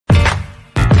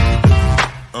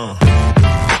Yeah.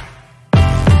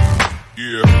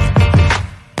 Yeah.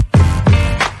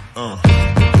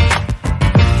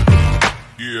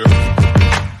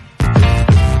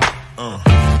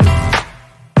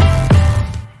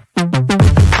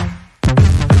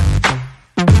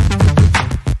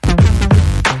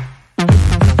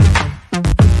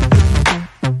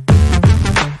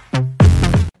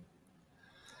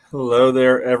 Hello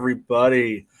there,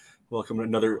 everybody. Welcome to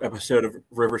another episode of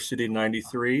River City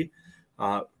 93.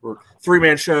 We're a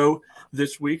three-man show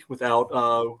this week without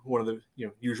one of the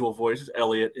usual voices.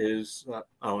 Elliot is I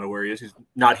don't know where he is. He's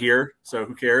not here, so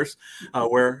who cares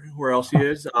where else he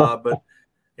is? But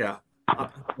yeah,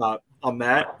 I'm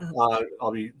Matt.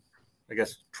 I'll be, I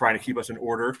guess, trying to keep us in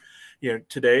order.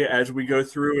 Today as we go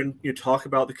through and talk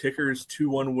about the Kickers'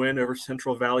 2-1 win over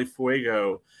Central Valley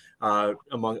Fuego.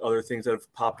 Among other things that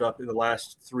have popped up in the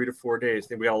last 3 to 4 days. I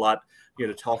think we got a lot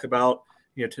to talk about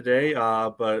today,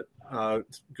 but go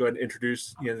ahead and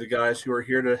introduce the guys who are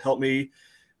here to help me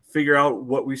figure out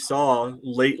what we saw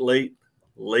late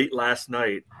last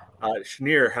night.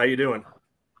 Shanir, how you doing?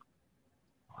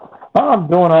 I'm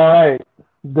doing all right.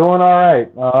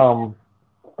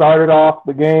 Started off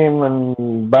the game,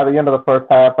 and by the end of the first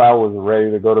half, I was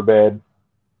ready to go to bed.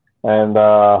 And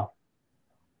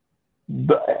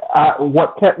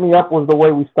what kept me up was the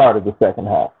way we started the second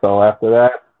half. So after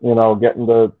that, getting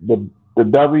the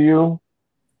W,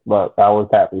 but I was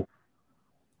happy.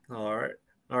 All right.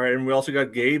 And we also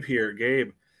got Gabe here.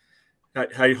 Gabe,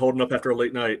 how you holding up after a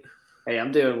late night? Hey,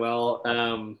 I'm doing well.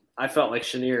 I felt like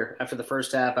Shanir after the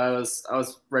first half. I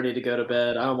was ready to go to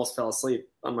bed. I almost fell asleep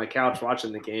on my couch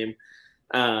watching the game.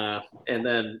 And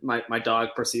then my dog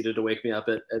proceeded to wake me up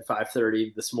at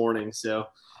 5:30 this morning. So,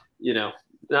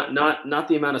 not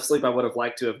the amount of sleep I would have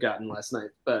liked to have gotten last night,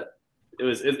 but it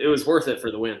was worth it for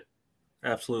the win.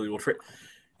 Absolutely. We'll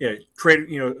trade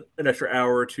an extra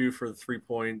hour or two for the 3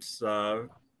 points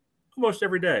almost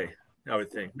every day. I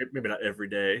would think maybe not every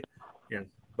day,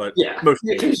 but most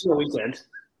occasional weekend.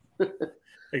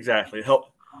 Exactly.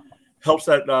 Helps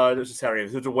that this is Saturday.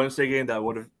 If it was a Wednesday game, that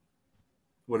would have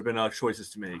been choices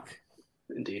to make.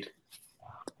 Indeed,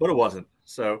 but it wasn't.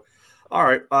 So. All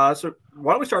right, so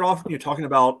why don't we start off talking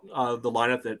about the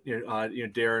lineup that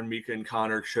Darren, Mika, and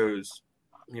Connor chose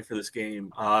for this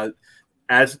game.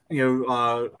 As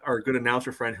our good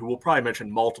announcer friend, who we'll probably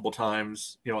mention multiple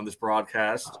times on this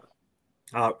broadcast,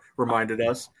 reminded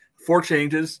us 4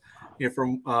 changes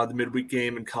from the midweek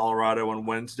game in Colorado on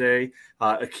Wednesday.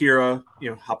 Akira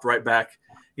hopped right back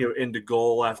into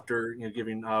goal after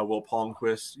giving Will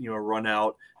Palmquist a run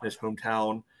out in his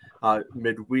hometown.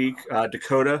 Midweek,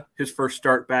 Dakota, his first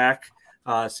start back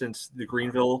since the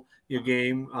Greenville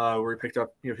game where he picked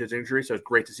up his injury, so it's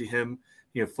great to see him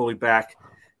fully back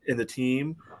in the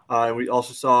team. And we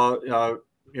also saw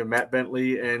Matt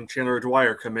Bentley and Chandler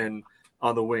Dwyer come in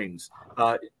on the wings.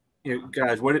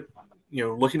 Guys, what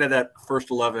looking at that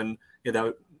first 11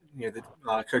 that the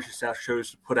coaching staff chose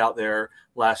to put out there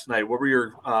last night, what were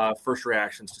your first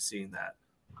reactions to seeing that?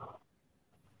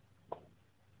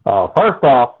 First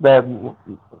off, the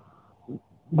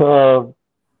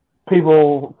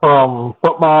people from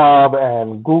FootMob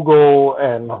and Google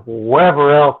and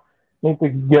whoever else need to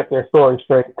get their story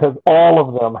straight, because all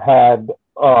of them had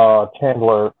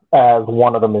Chandler as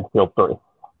one of the midfield 3,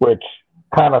 which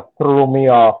kind of threw me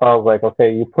off. I was like,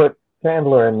 okay, you put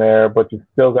Chandler in there, but you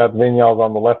still got Vinyals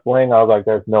on the left wing. I was like,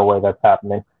 there's no way that's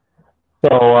happening.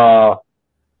 So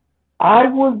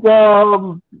it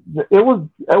was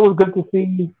good to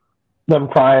see them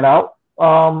trying out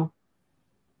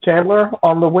Chandler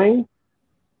on the wing,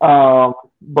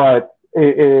 but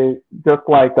it just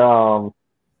like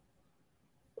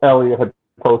Elliot had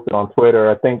posted on Twitter,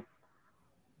 I think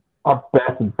our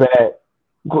best bet.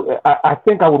 I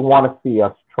think I would want to see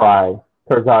us try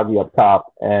Terzaghi up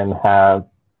top and have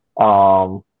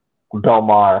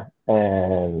Belmar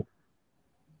and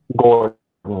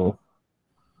Gordon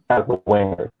as a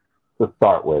winger to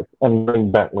start with, and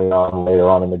bring Bentley on later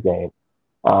on in the game.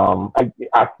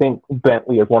 I think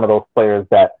Bentley is one of those players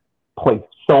that plays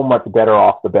so much better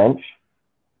off the bench,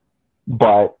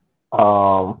 but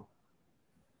apart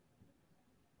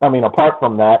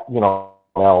from that,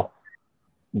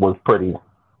 was pretty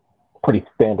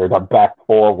standard. Our back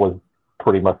 4 was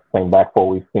pretty much the same back 4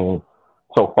 we've seen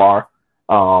so far,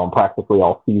 practically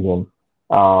all season.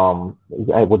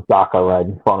 With Zaka right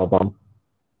in front of them.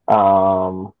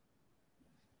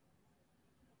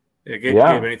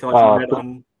 Gabe, any thoughts you had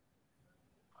on?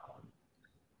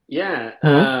 Yeah,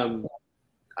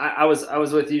 I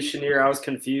was with you, Shanir. I was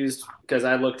confused because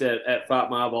I looked at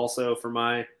FOTMob also for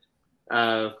my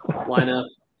lineup,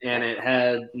 and it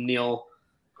had Neil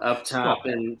up top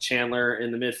and Chandler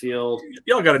in the midfield.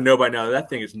 Y'all got to know by now that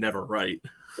thing is never right.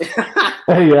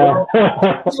 Yeah.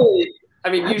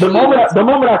 Usually the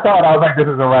moment I saw it, I was like, "This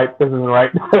isn't right. This isn't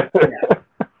right."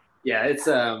 it's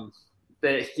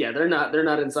they're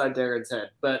not inside Darren's head,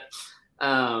 but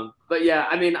yeah,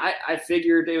 I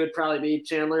figured it would probably be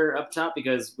Chandler up top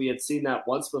because we had seen that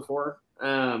once before,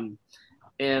 and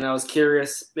I was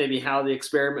curious maybe how the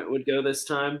experiment would go this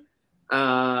time.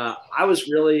 I was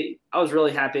really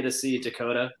happy to see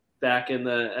Dakota back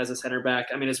as a center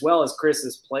back. As well as Chris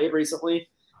has played recently.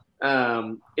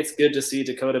 It's good to see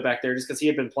Dakota back there just because he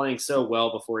had been playing so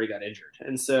well before he got injured.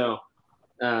 And so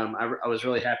I was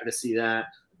really happy to see that.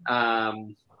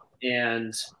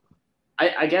 And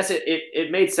I guess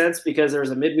it made sense because there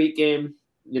was a midweek game.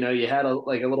 You had a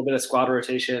little bit of squad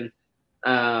rotation.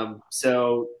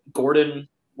 So Gordon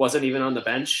wasn't even on the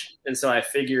bench. And so I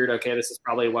figured, okay, this is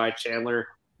probably why Chandler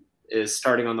is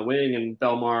starting on the wing and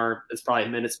Belmar is probably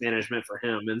minutes management for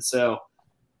him. And so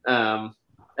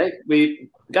hey, we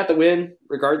got the win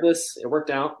regardless. It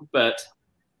worked out, but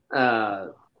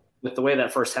with the way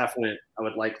that first half went, I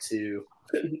would like to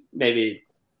maybe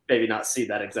not see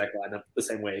that exact lineup the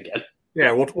same way again.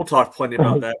 Yeah, we'll talk plenty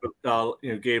about that. But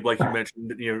Gabe, like you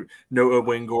mentioned, no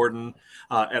Wayne Gordon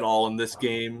at all in this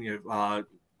game.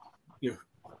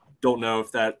 Don't know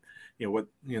if that what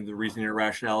the reasoning or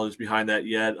rationale is behind that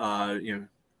yet.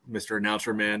 Mr.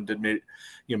 Announcer Man did make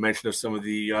mention of some of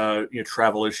the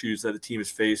travel issues that the team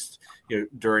has faced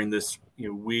during this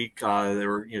week. There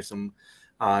were some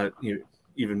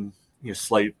even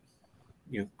slight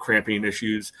cramping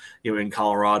issues in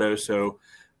Colorado. So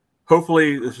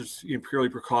hopefully this is purely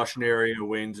precautionary.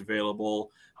 Wayne's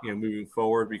available moving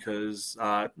forward because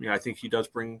I think he does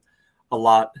bring a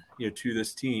lot to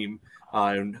this team,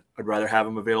 and I'd rather have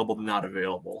him available than not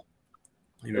available.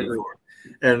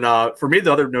 And for me,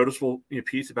 the other noticeable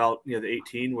piece about the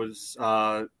 18 was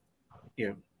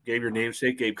Gabe, your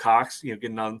namesake, Gabe Cox,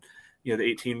 getting on the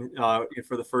 18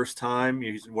 for the first time.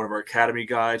 He's one of our academy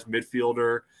guys,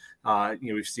 midfielder.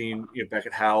 We've seen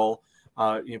Beckett Howell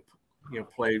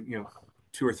play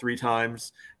 2 or 3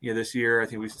 times this year. I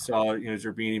think we saw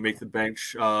Zerbini make the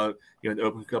bench in the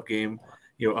Open Cup game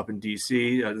up in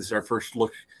DC. This is our first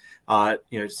look.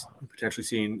 Potentially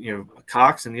seeing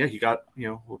Cox, and he got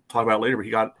we'll talk about it later, but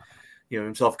he got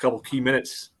himself a couple key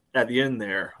minutes at the end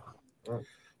there. All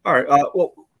right,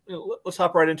 well, let's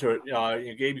hop right into it.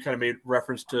 Gabe, you kind of made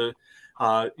reference to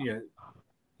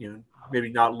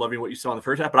maybe not loving what you saw in the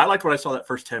first half, but I liked what I saw that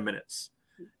first 10 minutes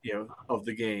of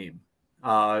the game.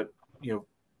 Either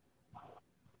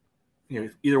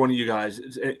one of you guys,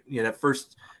 that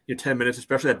first 10 minutes,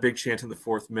 especially that big chance in the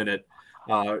 4th minute.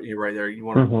 Right there. You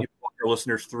want to walk our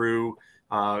listeners through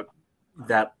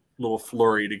that little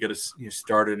flurry to get us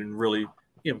started and really,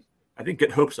 I think,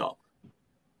 get hopes up.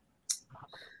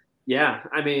 Yeah,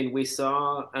 we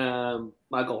saw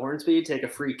Michael Hornsby take a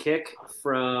free kick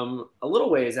from a little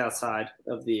ways outside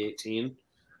of the 18.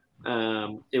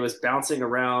 It was bouncing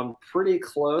around pretty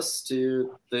close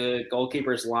to the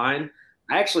goalkeeper's line.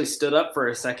 I actually stood up for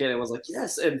a second and was like,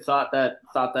 yes, and thought that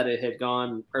it had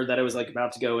gone, or that it was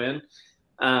about to go in.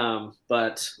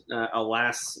 But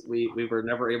alas, we were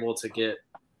never able to get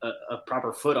a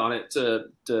proper foot on it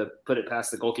to put it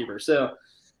past the goalkeeper. So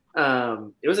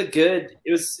it was a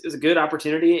good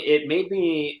opportunity. It made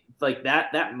me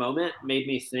that moment made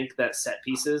me think that set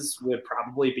pieces would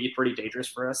probably be pretty dangerous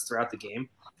for us throughout the game,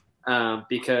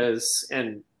 because,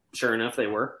 and sure enough, they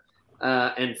were.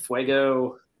 And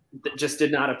Fuego just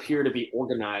did not appear to be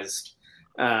organized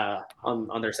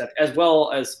on their set, as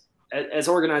well as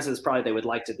organized as probably they would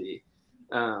like to be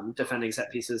defending set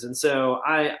pieces. And so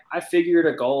I figured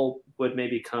a goal would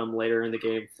maybe come later in the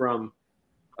game from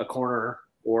a corner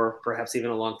or perhaps even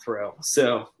a long throw.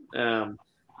 So that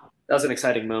was an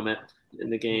exciting moment in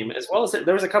the game, as well as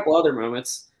there was a couple other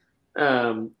moments.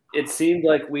 It seemed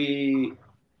like we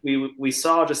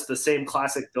saw just the same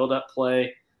classic build-up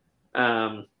play.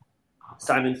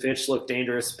 Simon Fitch looked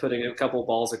dangerous, putting a couple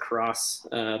balls across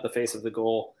the face of the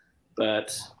goal,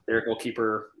 but their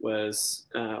goalkeeper was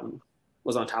on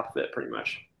top of it pretty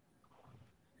much.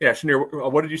 Yeah,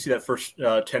 Shanir, what did you see that first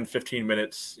 10, 15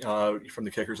 minutes from the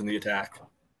kickers in the attack?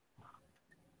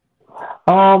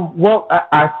 Well,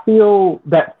 I feel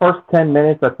that first 10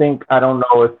 minutes, I don't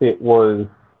know if it was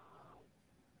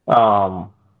a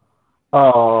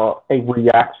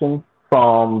reaction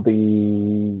from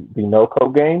the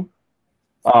NoCo game.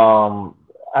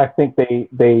 I think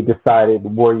they decided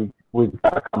we've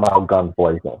got to come out guns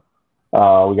blazing. We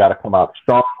got to come out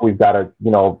strong. We've got to,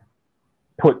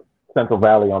 put Central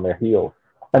Valley on their heels.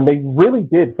 And they really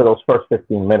did for those first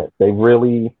 15 minutes. They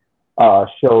really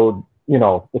showed,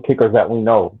 the kickers that we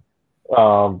know,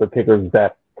 the kickers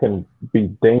that can be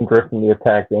dangerous in the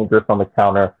attack, dangerous on the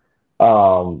counter,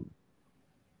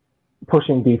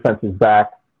 pushing defenses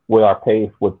back with our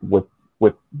pace, with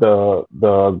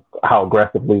the how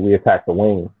aggressively we attack the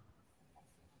wings.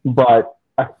 But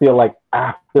I feel like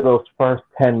after those first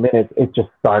 10 minutes, it just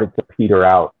started to peter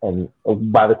out. And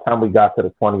by the time we got to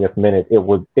the 20th minute,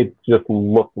 it just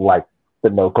looked like the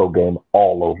no-co game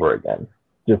all over again.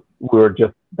 We were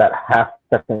just that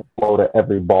half-second flow to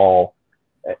every ball.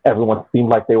 Everyone seemed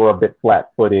like they were a bit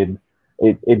flat-footed.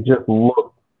 It just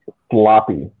looked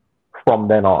sloppy from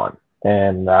then on.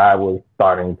 And I was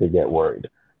starting to get worried.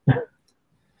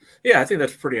 Yeah, I think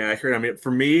that's pretty accurate. I mean,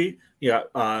 for me,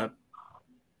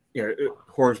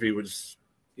 Hornsby was,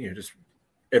 just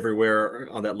everywhere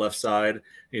on that left side,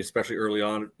 especially early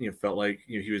on. Felt like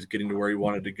he was getting to where he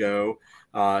wanted to go,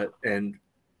 and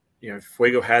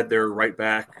Fuego had their right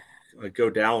back go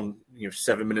down,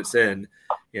 7 minutes in,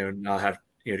 not have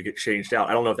to get changed out.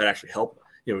 I don't know if that actually helped.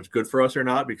 It was good for us or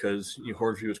not, because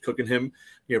Hornsby was cooking him,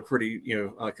 pretty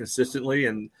consistently,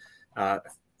 and I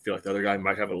feel like the other guy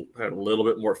might have a little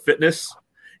bit more fitness,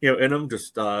 in him,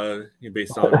 just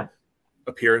based on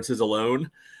appearances alone,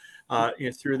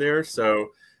 through there. So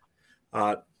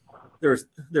there's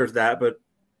that, but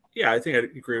yeah, I think I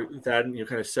agree with that. And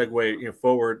kind of segue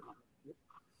forward,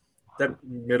 that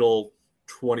middle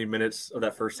 20 minutes of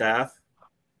that first half,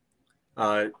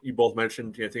 you both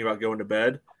mentioned thinking about going to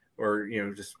bed or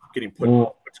just getting put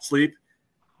to sleep.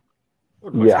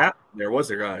 What was happening there? Was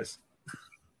there, guys?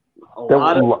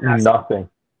 Nothing.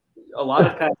 A lot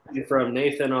of passing from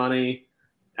Nathan Ani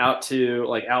out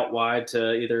wide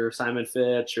to either Simon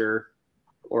Fitch or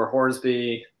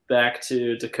Hornsby, back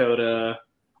to Dakota,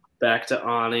 back to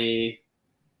Ani,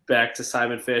 back to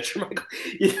Simon Fitch.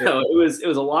 It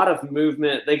was a lot of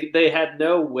movement. They had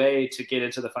no way to get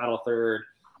into the final third.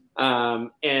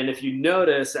 And if you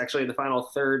notice, actually in the final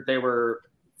third,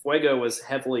 Fuego was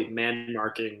heavily man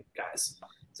marking guys.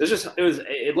 So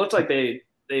it looked like they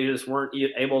just weren't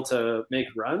able to make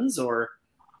runs or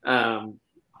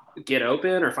get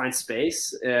open or find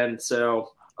space. And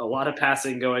so a lot of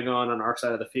passing going on our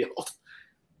side of the field.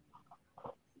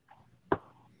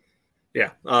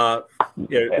 Yeah.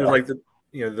 It was like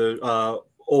the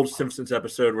old Simpsons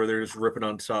episode where they're just ripping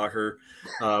on soccer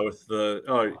with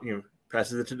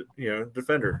passes it to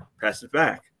defender, passes it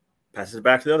back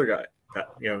to the other guy,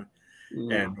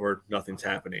 and where nothing's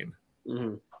happening.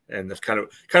 Mm-hmm. And that's kind of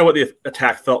what the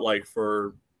attack felt like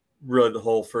for really the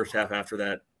whole first half after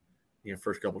that,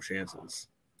 first couple chances.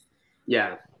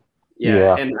 Yeah.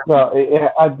 And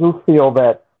I do feel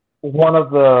that one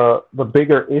of the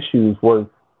bigger issues was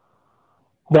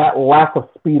that lack of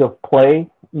speed of play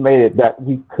made it that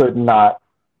we could not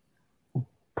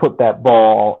put that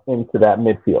ball into that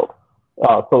midfield.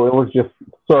 So it was just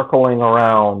circling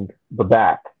around the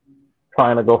back,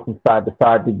 trying to go from side to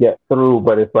side to get through.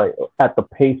 But it's like at the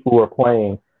pace we were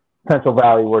playing, Central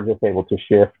Valley were just able to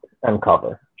shift and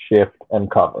cover, shift and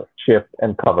cover, shift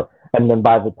and cover. And then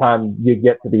by the time you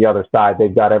get to the other side,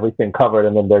 they've got everything covered.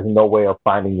 And then there's no way of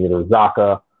finding either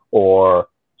Zaka or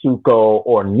Suko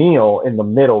or Neil in the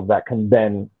middle that can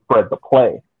then spread the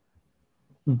play.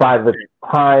 By the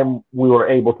time we were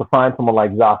able to find someone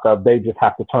like Zaka, they just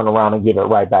have to turn around and give it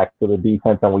right back to the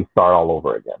defense, and we start all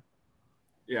over again.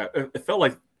 Yeah, it felt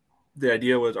like the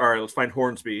idea was, all right, let's find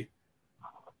Hornsby.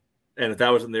 And if that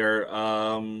wasn't there,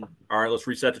 all right, let's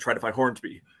reset to try to find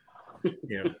Hornsby,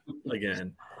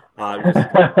 again.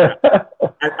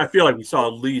 I feel like we saw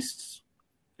at least,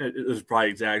 it was probably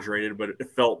exaggerated, but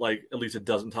it felt like at least a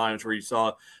dozen times where you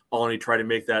saw Alani try to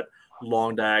make that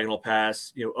long diagonal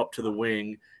pass, up to the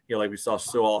wing, like we saw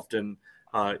so often,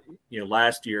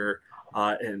 last year.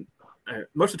 And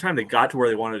most of the time they got to where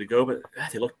they wanted to go, but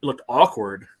they looked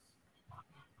awkward,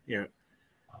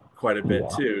 quite a bit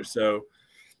too. So,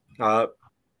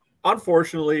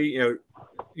 unfortunately,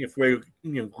 if we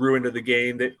grew into the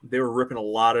game, they were ripping a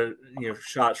lot of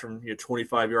shots from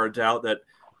 25 yards out that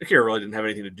Akira really didn't have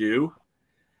anything to do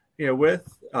with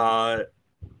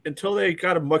until they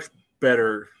got a much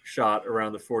better shot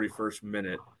around the 41st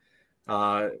minute,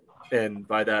 and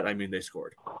by that I mean they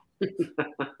scored.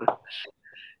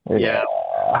 Yeah,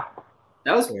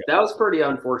 that was pretty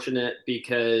unfortunate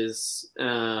because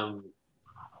the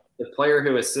player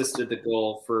who assisted the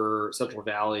goal for Central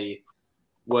Valley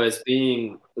was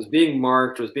being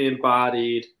marked, was being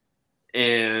bodied,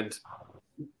 and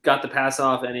got the pass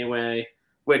off anyway.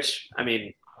 Which, I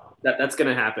mean, that's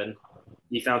going to happen.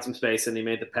 He found some space and he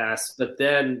made the pass, but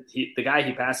then the guy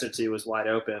he passed it to was wide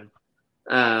open,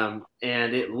 and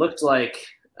it looked like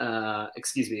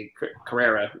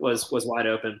Carrera was wide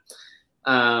open.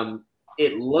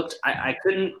 It looked I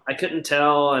couldn't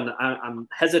tell, and I'm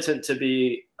hesitant to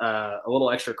be a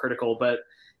little extra critical, but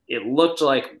it looked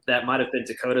like that might have been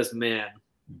Dakota's man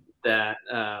that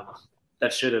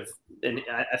should have, and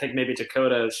I think maybe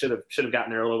Dakota should have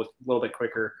gotten there a little bit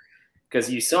quicker, because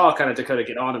you saw kind of Dakota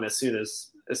get on him as soon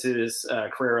as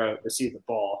Carrera received the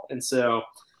ball, and so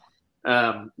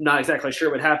not exactly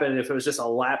sure what happened, if it was just a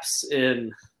lapse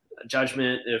in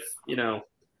judgment, if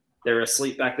they were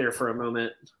asleep back there for a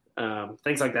moment.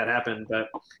 Things like that happened, but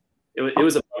it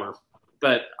was a bummer.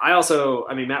 But I also,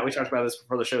 Matt, we talked about this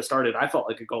before the show started. I felt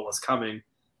like a goal was coming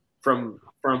from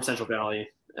Central Valley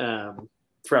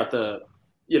throughout the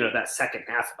that second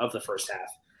half of the first half.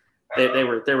 They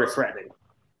were threatening.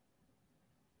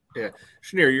 Yeah,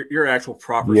 Chenier, you're an actual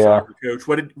proper soccer coach.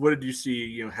 What did you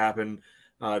see happen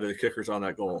to the kickers on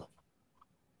that goal?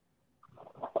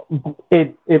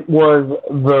 It was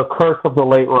the curse of the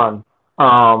late run.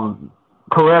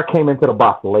 Carrera came into the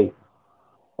box late,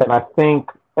 and I think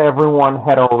everyone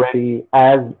had already,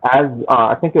 as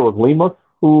I think it was Lemus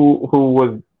who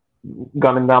was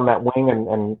gunning down that wing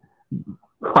and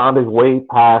found his way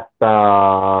past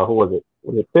who was it?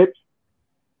 Was it Fitch?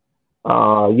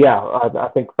 I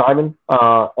think Simon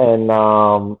and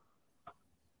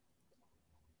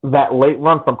that late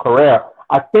run from Carrera.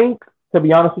 I think, to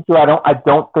be honest with you, I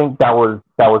don't think that was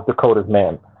Dakota's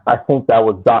man. I think that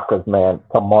was Zaka's man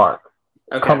to mark.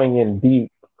 Okay. Coming in deep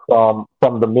from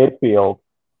the midfield,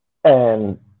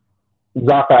 and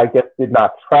Zaka, I guess, did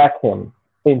not track him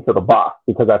into the box,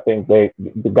 because I think the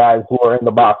guys who are in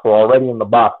the box were already in the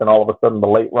box, and all of a sudden the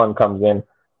late run comes in,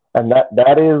 and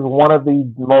that is one of the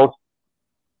most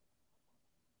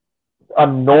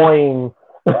annoying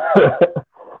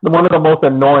one of the most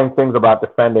annoying things about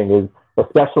defending is,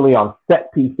 especially on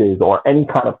set pieces or any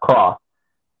kind of cross,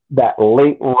 that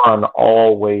late run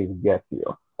always gets you.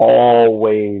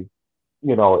 Always,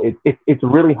 it's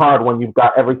really hard when you've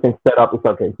got everything set up. It's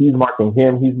okay, he's marking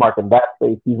him, he's marking that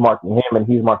space, he's marking him, and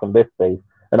he's marking this space.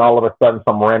 And all of a sudden,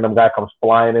 some random guy comes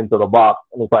flying into the box,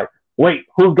 and it's like, wait,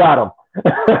 who's got him?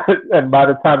 And by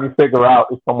the time you figure out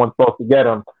if someone's supposed to get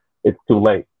him, it's too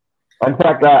late. In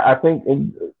fact, I think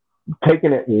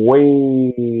taking it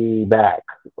way back,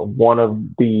 one of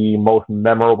the most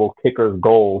memorable kickers'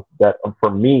 goals that,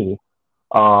 for me,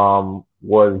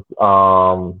 was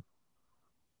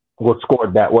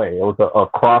scored that way. It was a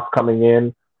cross coming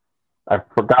in. I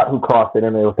forgot who crossed it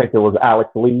in. I think it was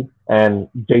Alex Lee, and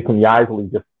Jason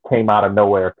Yisley just came out of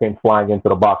nowhere, came flying into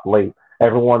the box late.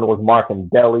 Everyone was marking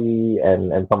Deli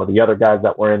and some of the other guys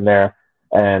that were in there,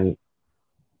 and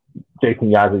Jason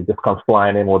Yisley just comes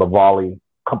flying in with a volley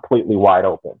completely wide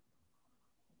open.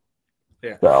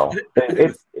 Yeah. So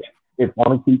it's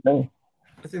one of the key things.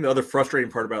 I think the other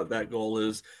frustrating part about that goal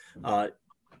is, at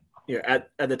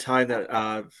the time that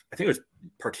I think it was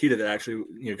Partita that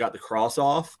actually got the cross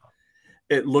off.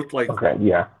 It looked like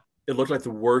it looked like the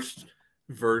worst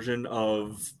version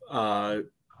of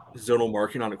zonal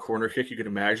marking on a corner kick you could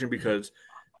imagine, because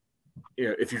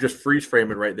if you just freeze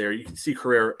frame it right there, you can see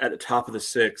Carrera at the top of the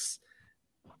six,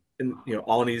 and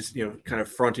Alani's kind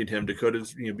of fronting him.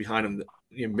 Dakota's behind him.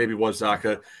 Maybe was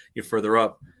Zaka further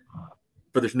up,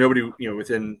 but there's nobody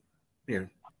within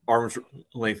arm's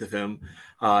length of him,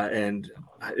 and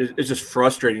it's just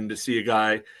frustrating to see a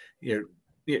guy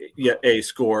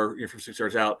score from 6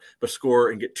 yards out, but score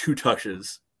and get two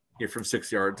touches from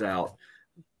 6 yards out.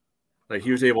 Like,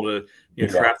 he was able to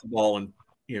trap the ball and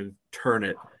turn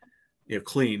it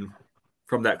clean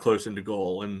from that close into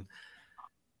goal, and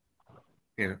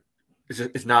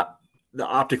it's not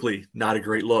optically not a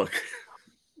great look.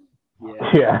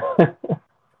 Yeah.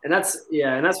 And that's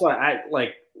why I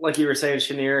like you were saying,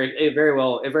 Chenier, it very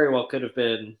well could have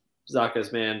been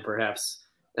Zaka's man, perhaps.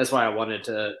 That's why I wanted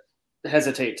to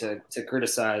hesitate to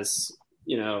criticize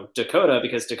Dakota,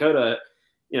 because Dakota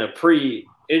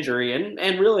pre-injury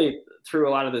and really through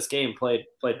a lot of this game played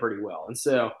pretty well, and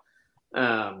so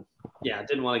I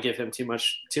didn't want to give him too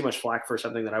much flack for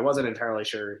something that I wasn't entirely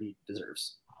sure he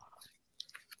deserves.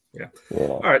 Yeah.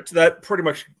 All right. So that pretty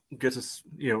much gets us,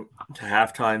 to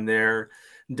halftime there,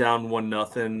 down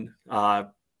 1-0.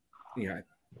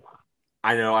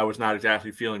 I know I was not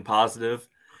exactly feeling positive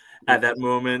at that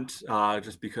moment,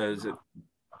 just because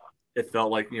it felt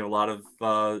like a lot of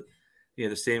the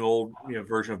same old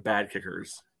version of bad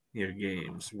kickers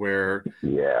games where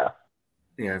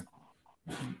not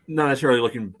necessarily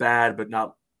looking bad, but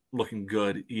not looking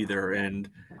good either. And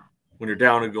when you're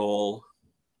down a goal,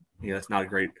 that's not a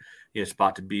great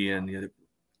spot to be in.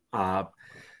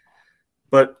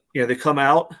 But they come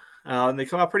out and they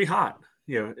come out pretty hot.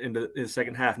 into the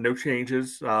second half. No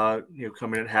changes,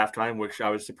 coming at halftime, which I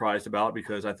was surprised about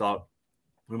because I thought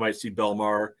we might see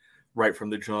Belmar right from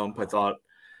the jump. I thought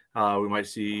we might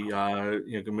see,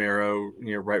 Gamero,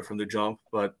 right from the jump,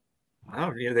 but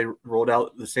no, they rolled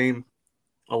out the same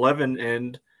 11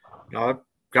 and got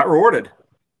rewarded.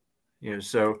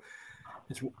 So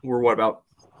we're about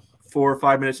 4 or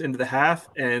 5 minutes into the half,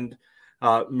 and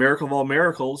miracle of all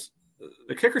miracles,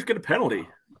 the kickers get a penalty.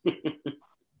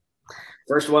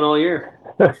 First one all year.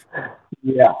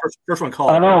 Yeah, first one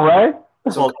called. I know, right?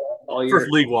 Well, all year.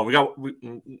 First league one.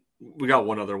 We got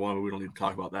one other one, but we don't need to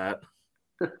talk about that.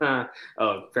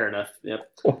 Oh, fair enough. Yep.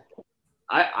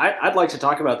 I'd like to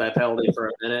talk about that penalty for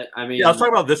a minute. I mean, let's talk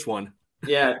about this one.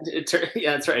 Yeah,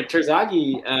 that's right.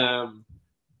 Terzaghi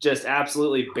just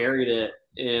absolutely buried it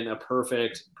in a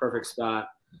perfect spot.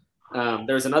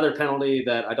 There's another penalty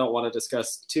that I don't want to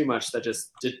discuss too much that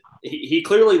just did. He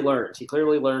clearly learned. He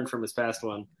clearly learned from his past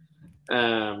one,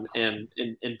 and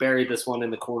buried this one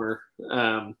in the corner.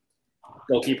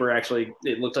 Goalkeeper actually,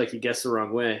 it looked like he guessed the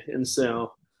wrong way, and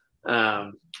so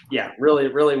really,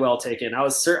 really well taken. I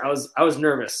was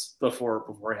nervous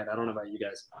beforehand. I don't know about you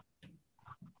guys.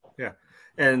 Yeah.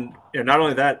 And not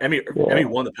only that, Emmy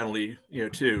won the penalty,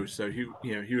 too. So he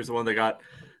was the one that got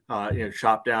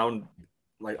chopped down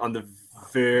like on the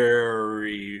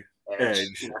very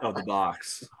edge of the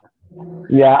box.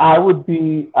 Yeah, I would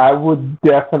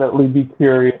definitely be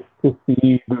curious to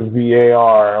see the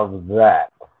VAR of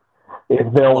that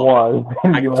if there was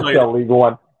in USL League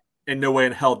One. In no way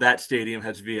in hell that stadium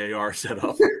has VAR set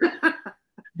up.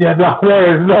 Yeah, no,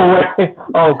 there is no way.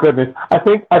 Oh goodness, I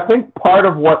think part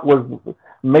of what was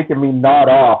making me nod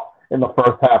off in the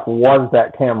first half was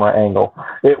that camera angle.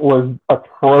 It was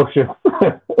atrocious.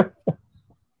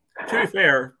 To be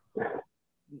fair,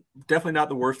 definitely not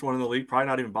the worst one in the league. Probably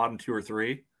not even bottom 2 or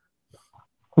 3.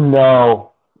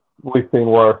 No, we've seen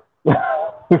worse.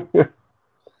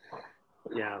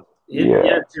 Yeah.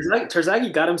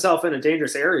 Terzaghi got himself in a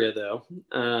dangerous area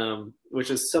though,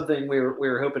 which is something we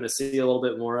were hoping to see a little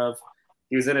bit more of.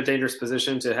 He was in a dangerous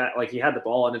position he had the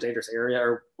ball in a dangerous area,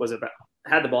 or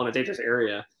had the ball in a dangerous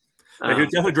area. He was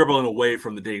definitely dribbling away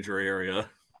from the danger area.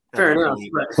 Fair enough.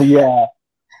 Yeah.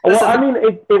 Well, I mean,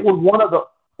 it was one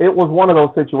of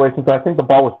those situations. I think the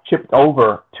ball was chipped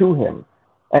over to him,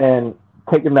 and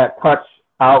taking that touch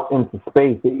out into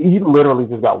space, he literally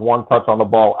just got one touch on the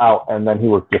ball out, and then he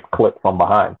was just clipped from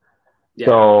behind. Yeah.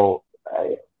 So,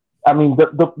 I mean,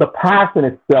 the pass in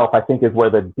itself, I think, is where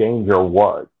the danger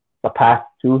was. The pass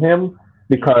to him,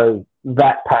 because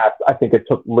that pass, I think it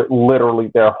took literally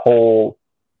their whole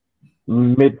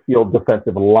midfield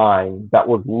defensive line that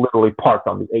was literally parked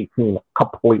on the 18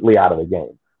 completely out of the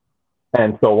game.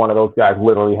 And so one of those guys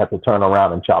literally had to turn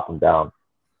around and chop him down.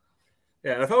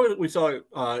 Yeah, and I thought we saw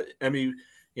Emmy,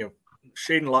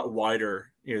 shading a lot wider,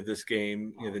 this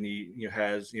game, than he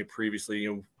has, previously,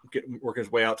 working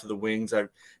his way out to the wings. I've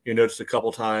noticed a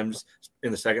couple times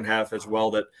in the second half as well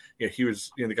that he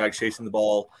was the guy chasing the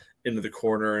ball into the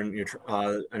corner, and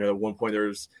I know at one point there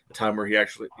was a time where he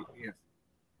actually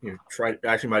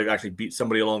might have actually beat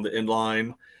somebody along the end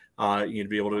line, to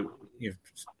be able to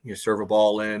serve a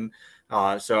ball in.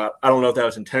 So I don't know if that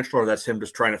was intentional or that's him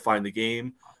just trying to find the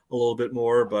game a little bit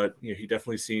more, but he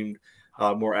definitely seemed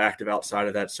more active outside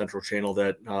of that central channel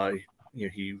that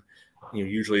he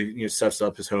usually sets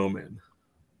up his home in.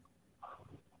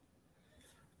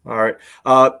 All right,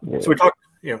 so we talked,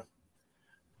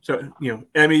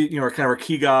 Emmy, kind of our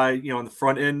key guy, on the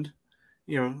front end,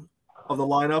 of the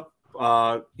lineup,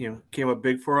 came up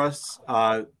big for us.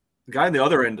 The guy on the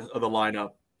other end of the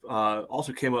lineup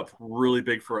also came up really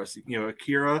big for us.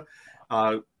 Akira,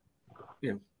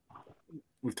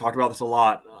 we've talked about this a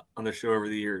lot on the show over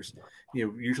the years.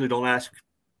 Usually don't ask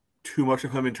too much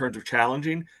of him in terms of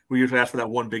challenging. We usually ask for that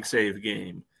one big save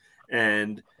game.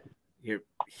 And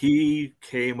he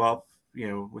came up,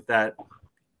 with that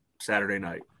Saturday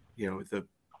night. It's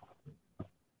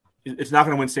not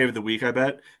going to win save of the week, I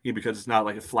bet, because it's not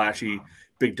like a flashy,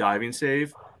 big diving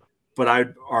save. But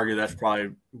I'd argue that's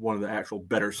probably one of the actual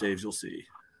better saves you'll see.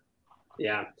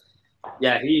 Yeah.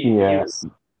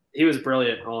 He was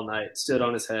brilliant all night. Stood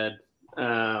on his head.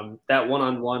 That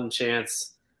one-on-one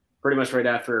chance, pretty much right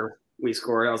after we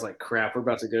scored, I was like, crap, we're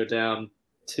about to go down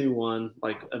 2-1,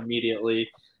 like immediately.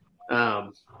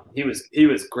 He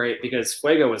was great because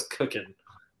Fuego was cooking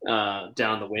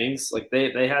down the wings. Like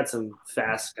they had some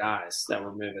fast guys that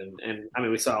were moving, and I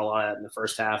mean we saw a lot of that in the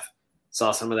first half.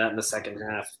 Saw some of that in the second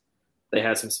half. They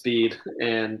had some speed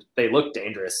and they looked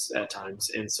dangerous at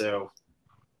times, and so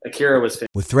Akira was.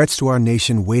 With threats to our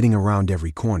nation waiting around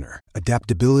every corner,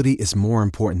 adaptability is more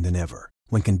important than ever.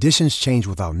 When conditions change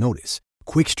without notice,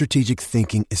 quick strategic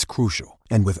thinking is crucial.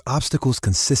 And with obstacles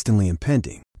consistently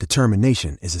impending,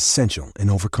 determination is essential in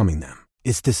overcoming them.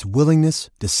 It's this willingness,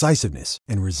 decisiveness,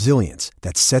 and resilience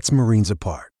that sets Marines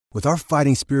apart. With our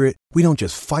fighting spirit, we don't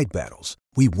just fight battles,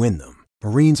 we win them.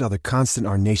 Marines are the constant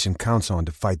our nation counts on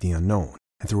to fight the unknown.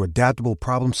 And through adaptable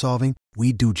problem solving,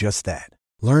 we do just that.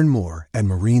 Learn more at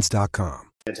marines.com.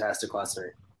 Fantastic last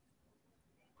night.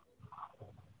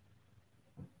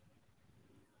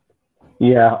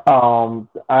 Yeah, I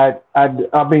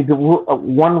mean, the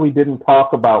one we didn't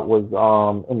talk about was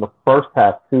in the first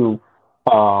half too.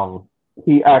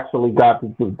 He actually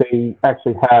they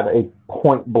actually had a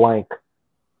point blank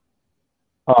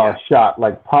shot,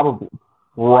 like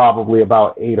probably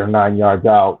about 8 or 9 yards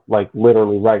out, like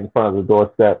literally right in front of the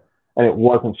doorstep, and it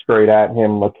wasn't straight at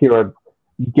him. Akira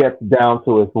gets down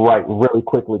to his right really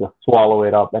quickly to swallow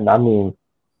it up, and I mean,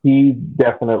 he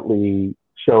definitely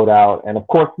showed out. And of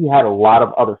course, he had a lot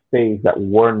of other saves that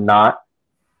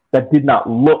did not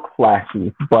look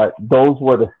flashy, but those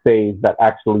were the saves that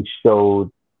actually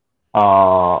showed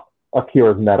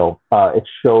Akira's mettle. It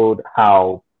showed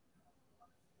how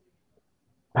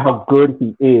good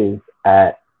he is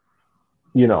at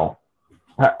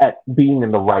being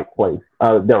in the right place.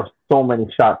 There were so many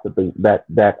shots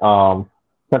that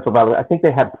Central Valley. I think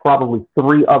they had probably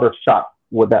 3 other shots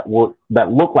that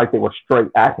looked like they were straight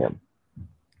at him.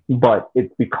 But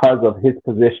it's because of his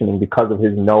positioning, because of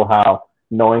his know-how,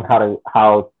 knowing how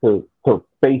to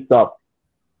face up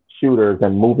shooters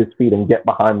and move his feet and get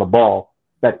behind the ball,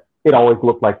 that it always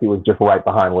looked like he was just right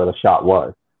behind where the shot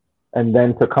was. And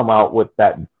then to come out with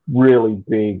that really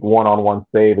big one-on-one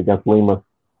save against Lima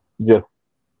just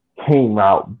came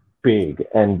out big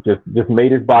and just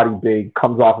made his body big,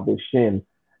 comes off of his shin.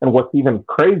 And what's even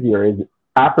crazier is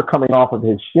after coming off of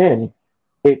his shin,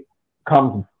 it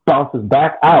bounces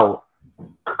back out,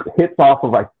 hits off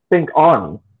of, I think,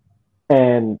 Arnie,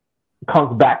 and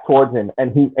comes back towards him,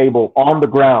 and he's able, on the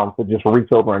ground, to just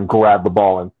reach over and grab the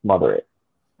ball and smother it.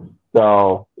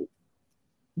 So,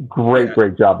 great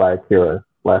job by Akira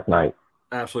last night.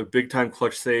 Absolutely. Big-time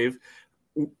clutch save.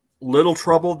 Little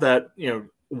trouble that,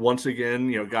 once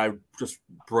again, guy just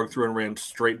broke through and ran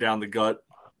straight down the gut,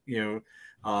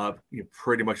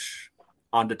 pretty much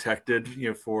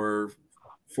undetected, for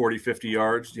 40, 50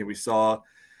 yards. We saw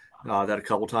that a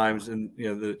couple times in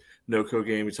the NOCO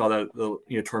game. We saw that the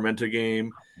Tormenta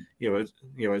game,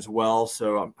 as well.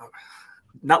 So I'm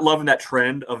not loving that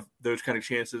trend of those kind of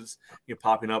chances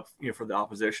popping up for the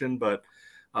opposition. But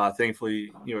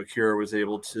thankfully, Akira was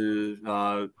able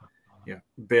to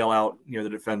bail out the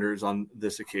defenders on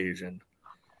this occasion.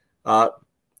 Just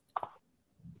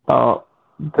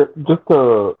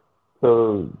to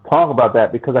talk about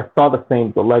that, because I saw the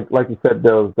same, like you said,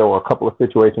 there were a couple of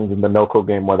situations in the NOCO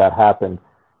game where that happened.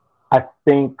 I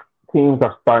think teams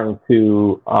are starting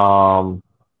to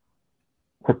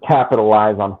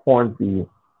capitalize on Hornsby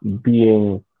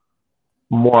being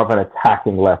more of an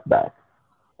attacking left back.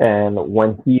 And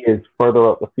when he is further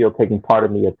up the field taking part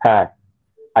in the attack,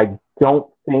 I don't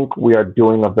think we are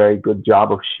doing a very good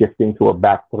job of shifting to a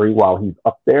back 3 while he's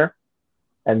up there.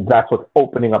 And that's what's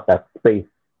opening up that space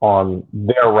on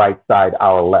their right side,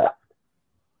 our left.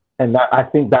 And I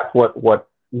think that's what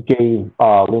gave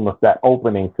Loomis that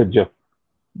opening to just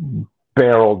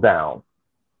barrel down.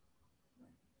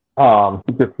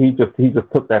 He just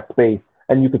took that space,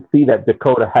 and you could see that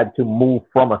Dakota had to move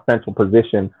from a central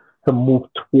position to move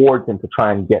towards him to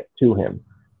try and get to him.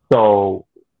 So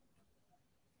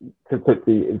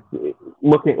looking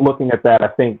at that, I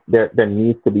think there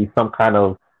needs to be some kind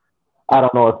of, I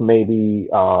don't know if maybe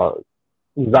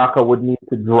Zaka would need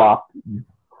to drop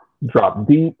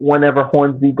deep whenever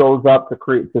Hornsby goes up to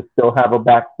still have a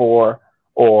back 4,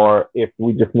 or if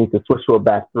we just need to switch to a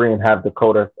back 3 and have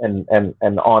Dakota and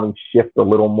Ani shift a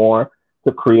little more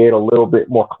to create a little bit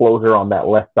more closure on that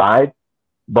left side.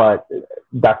 But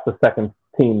that's the second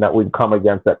team that we've come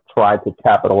against that tried to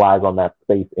capitalize on that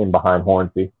space in behind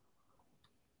Hornsby.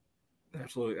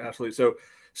 Absolutely. So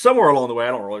somewhere along the way,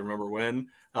 I don't really remember when,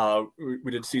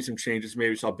 we did see some changes. Maybe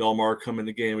we saw Belmar come in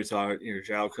the game. We saw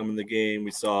Zhao come in the game.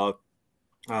 We saw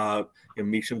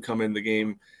Meacham come in the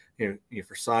game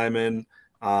for Simon.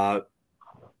 Can't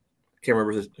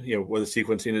remember what the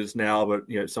sequencing is now,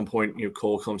 but at some point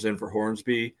Cole comes in for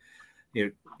Hornsby,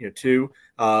 too.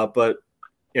 But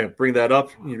bring that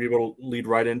up. You'd be able to lead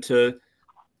right into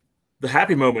the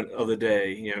happy moment of the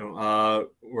day.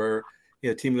 Where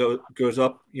the team goes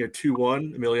up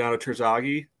 2-1. Emiliano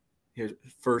Terzaghi, his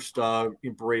first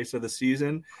brace of the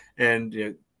season,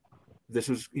 and this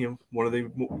was one of the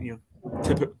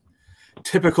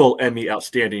typical Emmy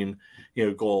outstanding,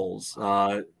 goals,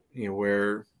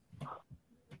 where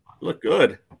look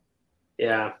good.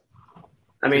 Yeah.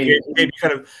 I mean, maybe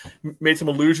kind of made some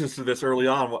allusions to this early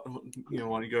on.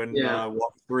 Want to go ahead and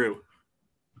walk through?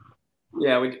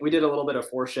 Yeah, we did a little bit of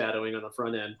foreshadowing on the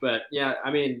front end, but yeah,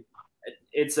 I mean,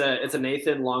 it's a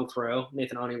Nathan Ani long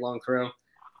throw,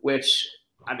 which,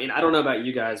 I mean, I don't know about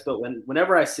you guys, but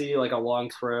whenever I see like a long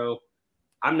throw,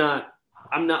 I'm not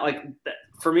like,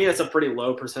 for me, it's a pretty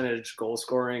low percentage goal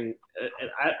scoring.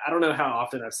 I don't know how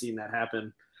often I've seen that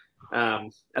happen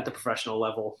at the professional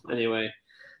level anyway.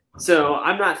 So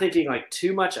I'm not thinking like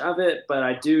too much of it, but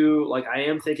I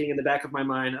am thinking in the back of my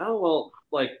mind, oh, well,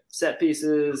 like set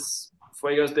pieces,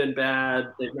 Fuego's been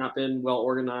bad. They've not been well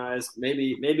organized.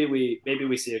 Maybe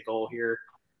we see a goal here.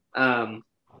 And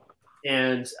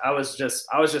I was just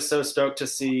so stoked to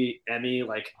see Emmy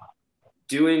like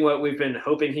doing what we've been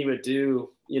hoping he would do,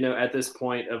 at this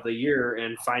point of the year,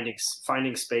 and finding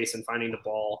space and finding the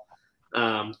ball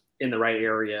in the right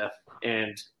area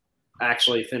and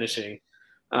actually finishing.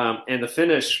 And the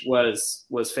finish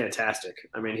was fantastic.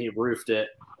 I mean, he roofed it,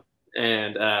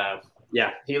 and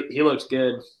he looked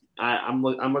good. I'm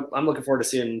looking forward to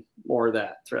seeing more of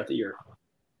that throughout the year.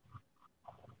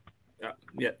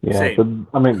 Yeah. Same.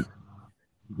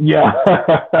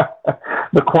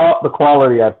 The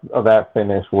quality of that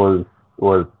finish was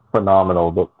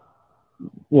phenomenal.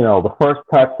 The first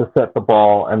touch to set the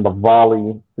ball and the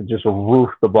volley to just roof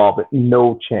the ball, but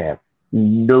no chance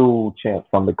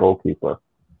from the goalkeeper.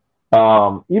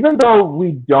 Even though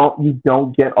you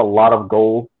don't get a lot of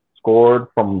goals scored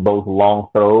from those long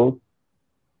throws,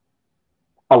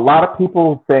 a lot of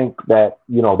people think that,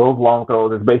 those long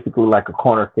throws is basically like a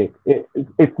corner kick.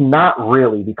 It's not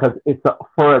really, because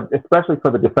especially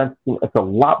for the defense team, it's a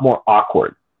lot more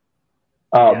awkward.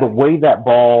 The way that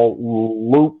ball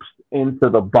loops into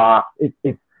the box,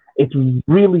 it's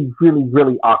really, really,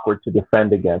 really awkward to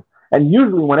defend against. And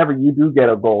usually, whenever you do get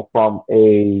a goal from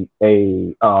a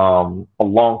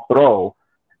long throw,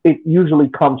 it usually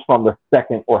comes from the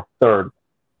second or third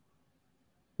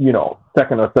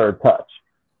touch.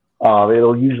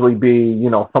 It'll usually be,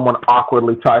 someone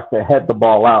awkwardly tries to head the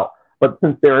ball out. But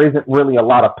since there isn't really a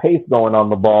lot of pace going on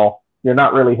the ball, you're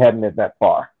not really heading it that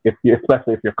far,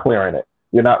 especially if you're clearing it.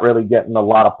 You're not really getting a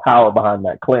lot of power behind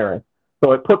that clearance.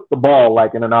 So it puts the ball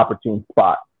like in an opportune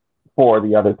spot for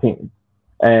the other team.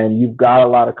 And you've got a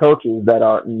lot of coaches that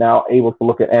are now able to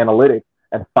look at analytics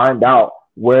and find out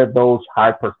where those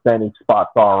high percentage spots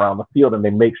are around the field, and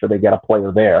they make sure they get a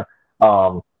player there.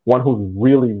 One who's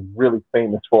really, really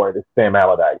famous for it is Sam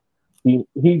Allardyce. He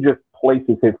just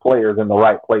places his players in the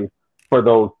right place for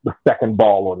the second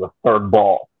ball or the third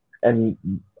ball. And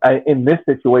in this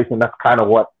situation, that's kind of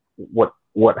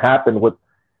what happened with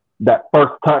that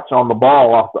first touch on the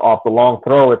ball off the long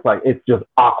throw. It's like, it's just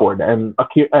awkward. And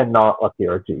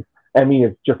Emmy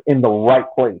is just in the right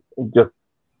place, just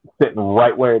sitting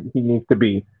right where he needs to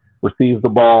be, receives the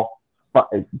ball,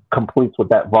 completes with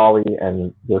that volley,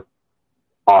 and just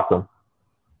awesome.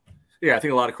 Yeah, I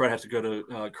think a lot of credit has to go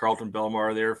to Carlton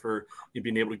Belmar there for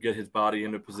being able to get his body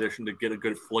into position to get a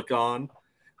good flick on,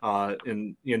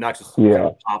 and not just kind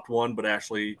of popped one, but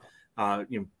actually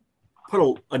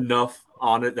put enough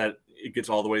on it that it gets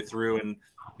all the way through, and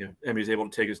Emmy's able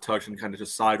to take his touch and kind of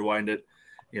just sidewind it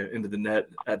into the net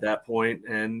at that point,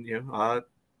 and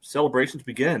celebrations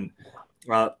begin.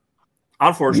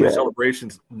 Unfortunately,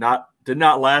 celebrations did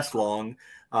not last long,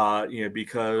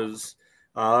 because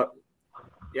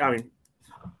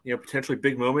potentially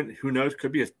big moment. Who knows?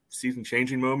 Could be a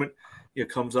season-changing moment.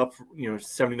 Comes up,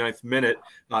 79th minute.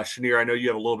 Shanir, I know you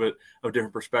have a little bit of a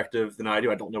different perspective than I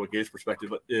do. I don't know what Gabe's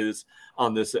perspective is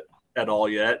on this at all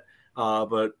yet.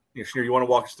 But Shanir, you want to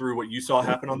walk us through what you saw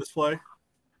happen on this play?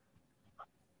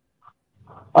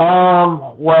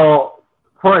 Well,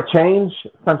 for a change,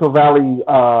 Central Valley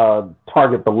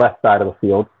target the left side of the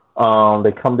field.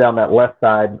 They come down that left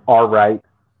side, our right,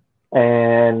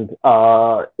 and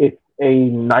it's a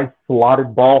nice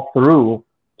slotted ball through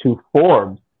to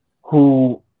Forbes,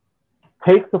 who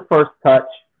takes the first touch.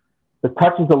 The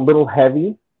touch is a little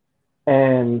heavy,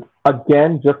 and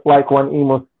again, just like when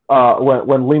Lemus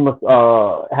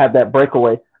had that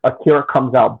breakaway, Akira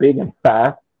comes out big and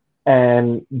fast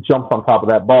and jumps on top of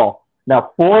that ball.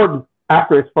 Now, Forbes,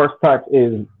 after his first touch,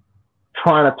 is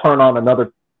trying to turn on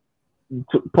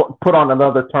put on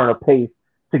another turn of pace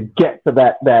to get to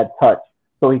that bad touch,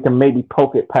 so he can maybe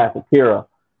poke it past Akira.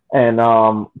 And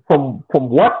from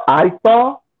what I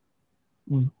saw,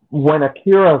 when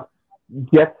Akira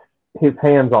gets his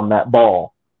hands on that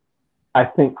ball, I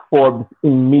think Forbes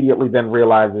immediately then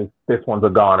realizes this one's a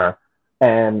goner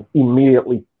and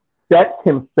immediately sets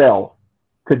himself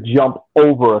to jump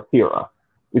over Akira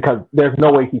because there's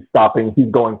no way he's stopping. He's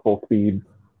going full speed.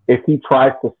 If he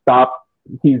tries to stop,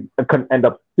 he can end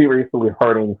up seriously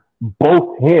hurting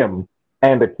both him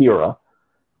and Akira.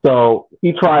 So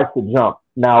he tries to jump.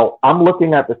 Now, I'm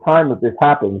looking at the time that this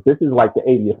happens. This is like the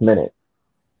 80th minute.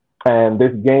 And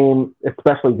this game,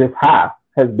 especially this half,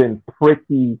 has been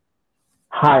pretty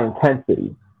high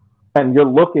intensity. And you're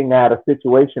looking at a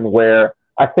situation where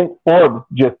I think Forbes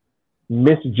just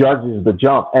misjudges the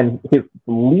jump. And his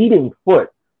leading foot,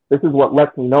 this is what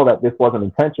lets me know that this wasn't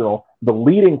intentional. The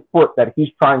leading foot that he's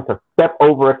trying to step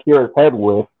over Akira's head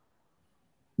with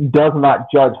does not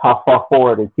judge how far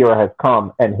forward Akira has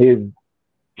come. And his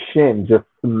shin just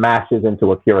smashes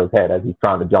into Akira's head as he's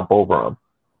trying to jump over him.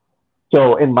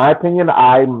 So in my opinion,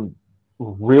 I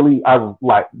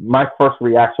my first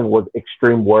reaction was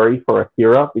extreme worry for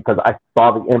Akira because I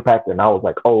saw the impact and I was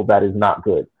like, oh, that is not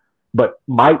good. But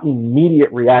my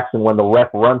immediate reaction when the ref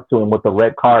runs to him with the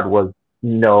red card was,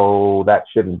 no, that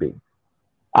shouldn't be.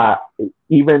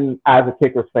 Even as a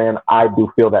Kickers fan, I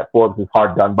do feel that Forbes is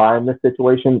hard done by in this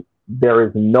situation. There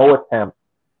is no attempt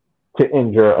to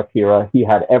injure Akira. He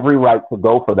had every right to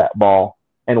go for that ball.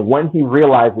 And when he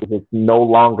realizes it's no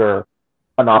longer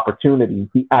an opportunity,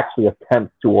 he actually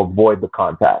attempts to avoid the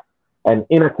contact. And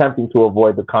in attempting to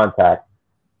avoid the contact,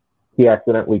 he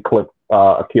accidentally clipped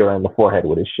Akira in the forehead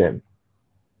with his shin.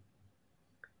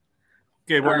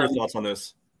 Gabe, what are your thoughts on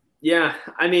this? Yeah,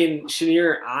 I mean,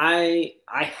 Shanir, I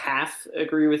half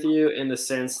agree with you in the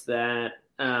sense that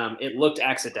it looked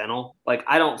accidental. Like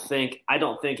I don't think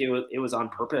it was on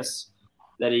purpose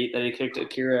that he kicked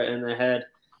Akira in the head.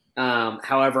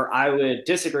 However, I would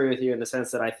disagree with you in the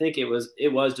sense that I think it was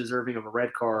deserving of a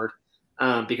red card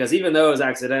because even though it was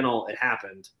accidental, it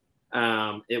happened.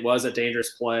 It was a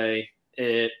dangerous play.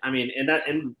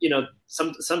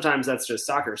 Sometimes that's just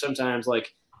soccer. Sometimes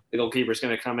like the goalkeeper's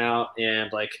going to come out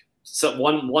and like so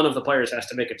one of the players has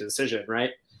to make a decision, right?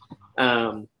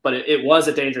 But it was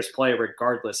a dangerous play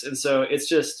regardless, and so it's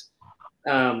just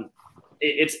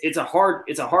it's a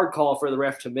hard call for the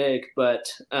ref to make, but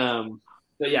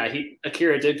yeah,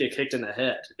 Akira did get kicked in the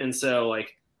head, and so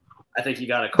like I think you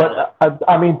got to call it.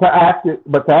 I mean, to ask you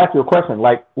a question,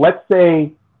 like let's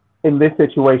say in this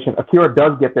situation, Akira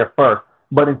does get there first,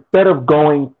 but instead of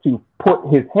going to put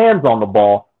his hands on the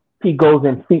ball, he goes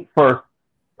in feet first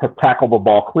to tackle the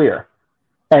ball clear.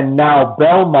 And now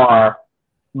Belmar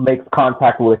makes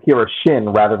contact with Akira's shin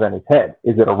rather than his head.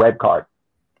 Is it a red card?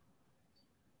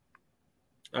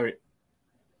 I mean,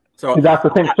 so that's the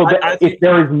thing. So if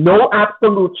there is no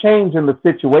absolute change in the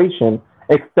situation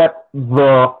except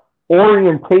the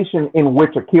orientation in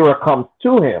which Akira comes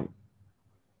to him,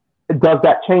 does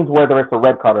that change whether it's a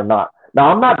red card or not? Now,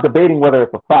 I'm not debating whether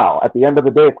it's a foul. At the end of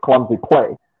the day, it's clumsy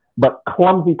play. But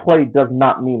clumsy play does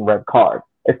not mean red card,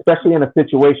 especially in a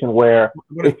situation where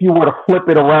if you were to flip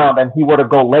it around and he were to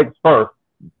go legs first,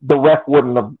 the ref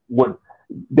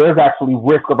there's actually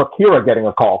risk of Akira getting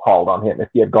a call called on him if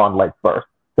he had gone legs first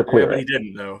to clear but it. he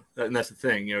didn't, though. And that's the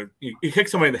thing. You kick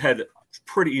somebody in the head, it's a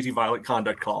pretty easy violent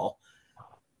conduct call.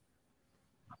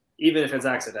 Even if it's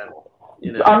accidental.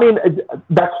 I mean,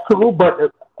 that's true,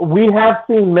 but we have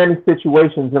seen many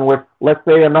situations in which, let's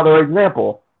say another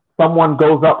example, someone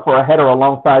goes up for a header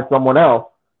alongside someone else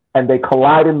and they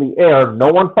collide in the air.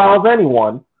 No one fouls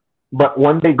anyone, but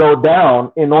when they go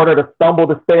down, in order to stumble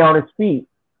to stay on his feet,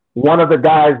 one of the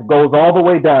guys goes all the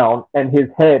way down and his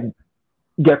head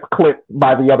gets clipped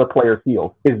by the other player's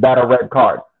heel. Is that a red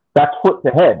card? That's foot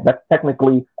to head. That's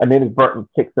technically an inadvertent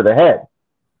kick to the head.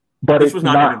 But it's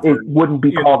not. It wouldn't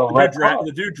be called a red card.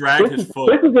 The dude dragged his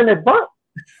foot. This is inadvertent.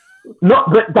 No,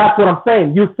 but that's what I'm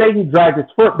saying. You say he dragged his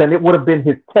foot, then it would have been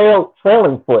his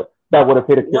trailing foot that would have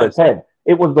hit Akira's head.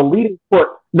 It was the leading foot.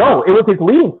 No, it was his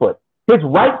leading foot. His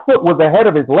right foot was ahead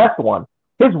of his left one.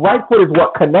 His right foot is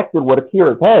what connected with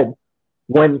Akira's head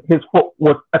when his foot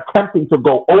was attempting to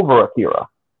go over Akira.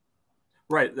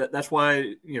 Right. That's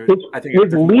why I think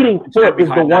his leading foot is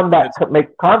the one that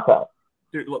makes contact.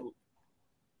 Dude,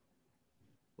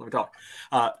 let me talk.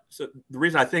 So the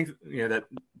reason I think that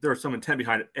there was some intent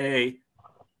behind it,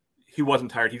 he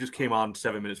wasn't tired. He just came on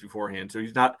 7 minutes beforehand, so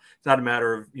it's not a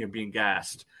matter of being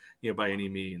gassed by any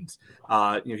means.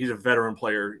 He's a veteran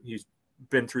player. He's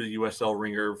been through the USL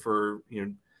ringer for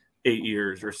 8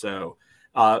 years or so.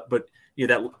 But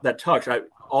that touch,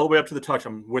 all the way up to the touch,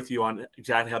 I'm with you on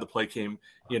exactly how the play came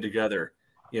together.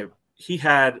 He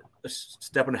had a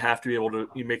step and a half to be able to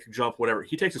make a jump, whatever.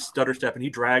 He takes a stutter step and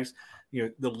he drags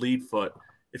the lead foot.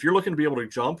 If you're looking to be able to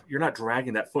jump, you're not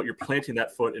dragging that foot. You're planting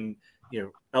that foot and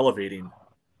elevating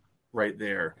right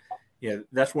there.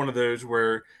 that's one of those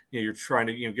where you're trying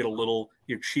to get a little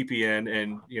cheapy in,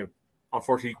 and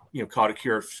unfortunately caught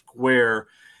Akira square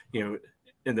in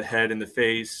the head, in the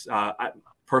face.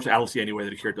 Personally, I don't see any way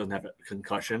that Akira doesn't have a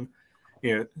concussion.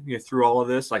 Through all of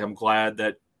this, like I'm glad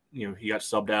that he got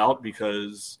subbed out,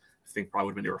 because I think probably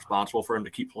would have been irresponsible for him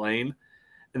to keep playing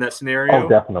in that scenario. Oh,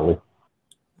 definitely.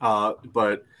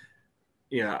 But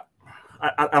yeah,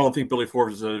 I don't think Billy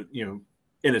Forbes is a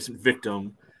innocent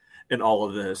victim in all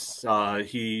of this.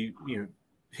 He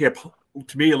had,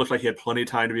 to me, it looked like he had plenty of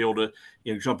time to be able to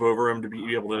jump over him, to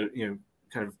be able to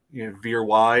kind of veer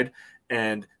wide,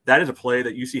 and that is a play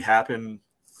that you see happen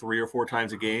 3 or 4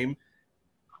 times a game,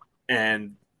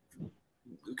 and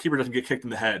the keeper doesn't get kicked in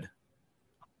the head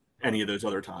any of those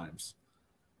other times,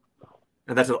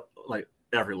 and that's like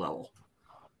every level.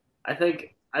 I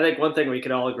think one thing we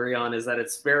can all agree on is that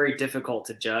it's very difficult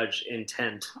to judge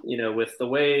intent.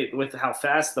 With how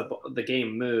fast the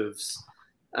game moves,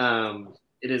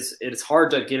 it is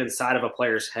hard to get inside of a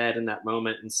player's head in that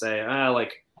moment and say,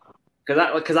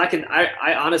 because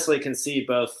I honestly can see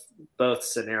both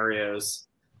scenarios,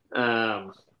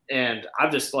 and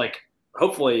I'm just like,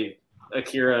 hopefully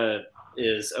Akira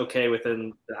is okay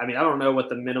within. I mean, I don't know what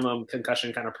the minimum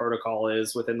concussion kind of protocol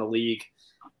is within the league.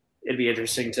 It'd be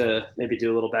interesting to maybe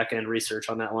do a little back end research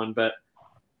on that one, but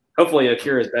hopefully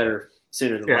Akira is better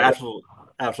sooner than later. Absolutely.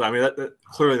 I mean, that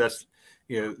clearly that's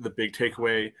the big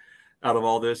takeaway out of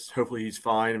all this. Hopefully he's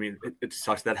fine. I mean, it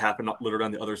sucks that happened literally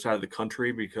on the other side of the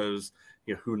country, because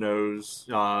who knows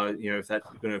if that's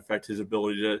going to affect his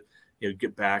ability to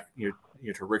get back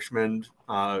to Richmond,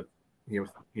 travel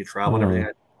and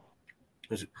everything.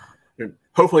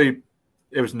 Hopefully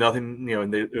it was nothing,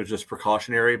 and it was just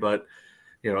precautionary, but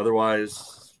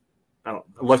otherwise,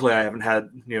 luckily I haven't had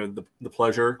the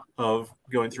pleasure of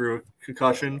going through a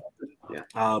concussion.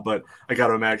 Yeah. But I got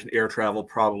to imagine air travel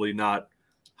probably not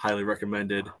highly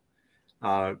recommended.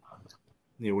 When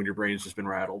your brain's just been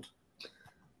rattled.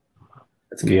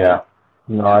 Yeah.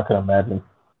 No, I can imagine.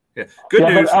 Yeah. Good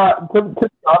news. But, to be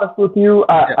honest with you,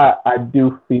 I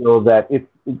do feel that if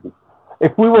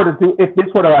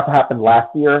this would have happened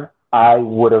last year, I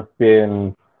would have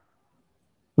been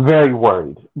very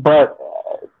worried. But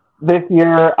this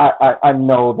year, I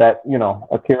know that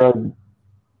Akira,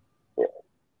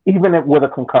 even with a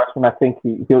concussion, I think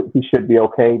he should be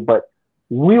okay. But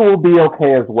we will be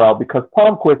okay as well, because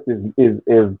Palmquist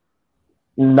is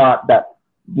not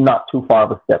too far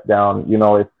of a step down.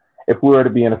 If we were to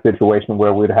be in a situation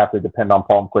where we'd have to depend on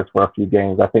Palmquist for a few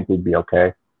games, I think we'd be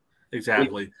okay.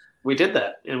 Exactly. We did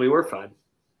that, and we were fine.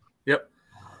 Yep.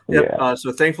 Yeah.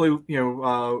 So thankfully,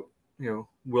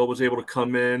 Will was able to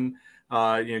come in,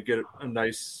 get a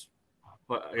nice.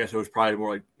 Well, I guess it was probably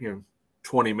more like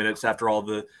 20 minutes after all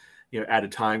the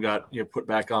added time got put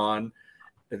back on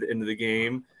at the end of the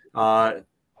game. Not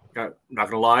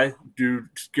gonna lie, dude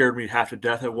scared me half to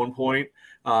death at one point,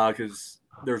 because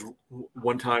there's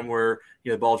one time where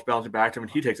the ball's bouncing back to him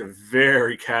and he takes a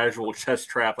very casual chest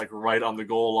trap like right on the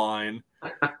goal line.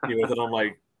 And I'm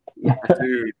like,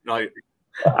 dude, like.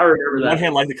 I remember that. One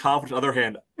hand, like the confidence. Other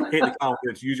hand, hate the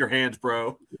confidence. Use your hands,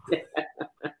 bro.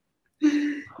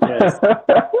 Yes.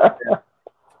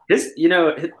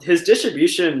 His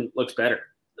distribution looks better.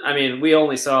 I mean, we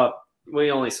only saw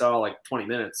like 20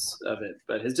 minutes of it,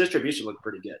 but his distribution looked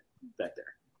pretty good back there.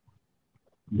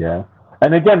 Yeah,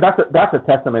 and again, that's a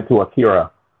testament to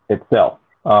Akira itself.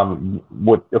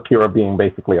 With Akira being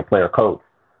basically a player coach,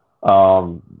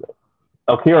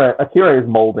 Akira is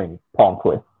molding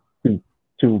Palmquist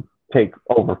to take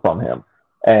over from him.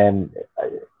 And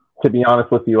to be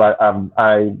honest with you,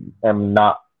 I am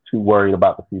not too worried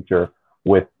about the future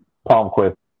with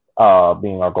Palmquist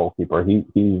being our goalkeeper. He's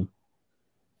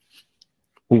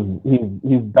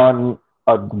done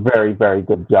a very, very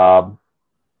good job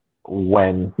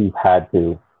when he's had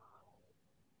to.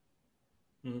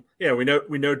 Yeah, we know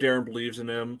Darren believes in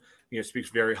him.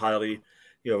 Speaks very highly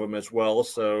of him as well.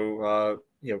 So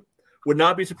would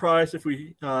not be surprised if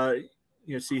we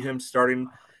see him starting,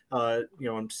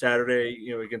 on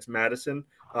Saturday, against Madison.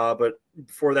 But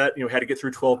before that, had to get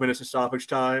through 12 minutes of stoppage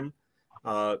time.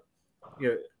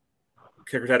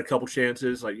 Kickers had a couple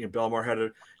chances. Like, Belmar had a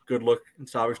good look in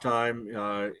stoppage time.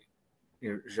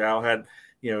 Zhao had,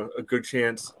 a good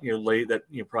chance, late that,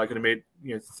 probably could have made,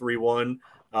 3-1.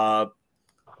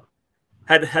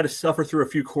 Had to suffer through a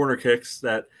few corner kicks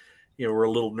that, were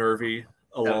a little nervy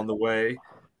along the way.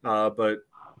 But,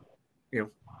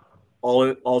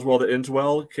 all's well that ends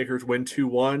well. Kickers win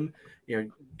 2-1.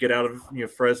 Get out of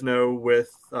Fresno with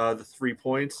the 3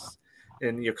 points,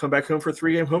 and come back home for a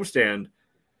 3-game homestand.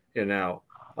 Now,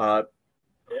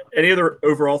 any other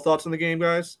overall thoughts on the game,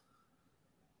 guys?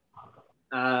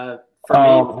 For me, it's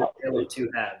a tale of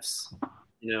two halves.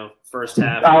 First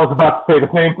half. I was about to say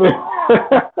the same thing.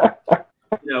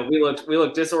 We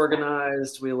looked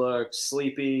disorganized. We looked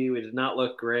sleepy. We did not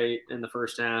look great in the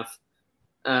first half.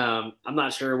 I'm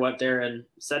not sure what Darren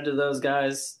said to those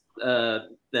guys,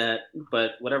 but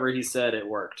whatever he said, it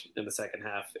worked in the second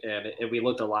half, and we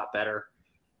looked a lot better.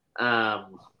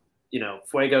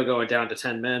 Fuego going down to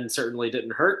 10 men certainly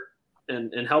didn't hurt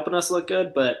and helping us look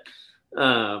good, but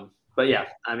yeah,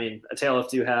 I mean, a tale of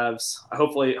two halves.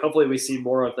 Hopefully we see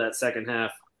more of that second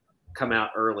half come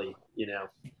out early,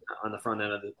 on the front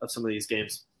end of some of these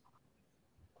games.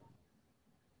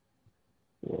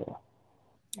 Yeah.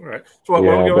 All right. So do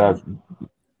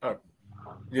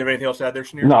you have anything else to add there,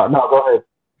 Shanir? No, go ahead.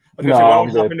 I was going to say, why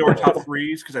don't we hop into our top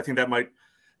threes, because I think that might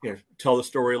tell the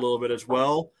story a little bit as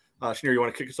well. Shanir, you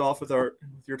want to kick us off with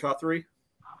your top three?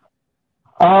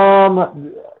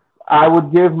 I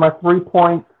would give my 3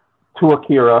 points to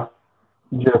Akira.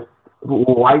 Just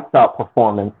lights out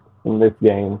performance in this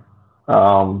game.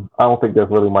 I don't think there's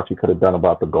really much he could have done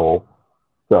about the goal.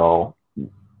 So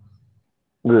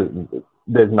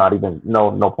there's not even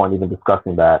no point even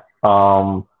discussing that.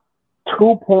 2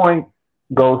 points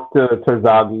goes to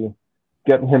Terzaghi,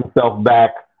 getting himself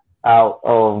back out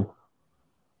of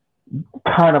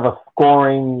kind of a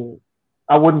scoring,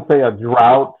 I wouldn't say a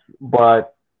drought,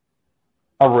 but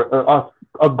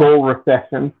a goal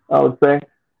recession, I would say.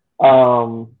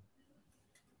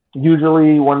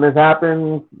 Usually when this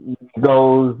happens, he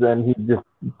goes and he just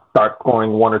starts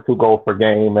scoring 1 or 2 goals per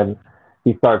game, and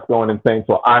he starts going insane.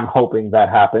 So I'm hoping that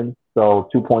happens. So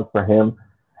 2 points for him.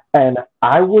 And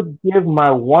I would give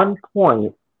my 1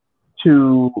 point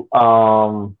to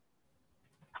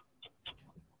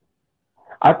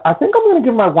I think I'm going to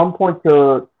give my 1 point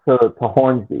to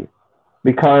Hornsby,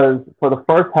 because for the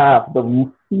first half,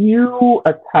 the few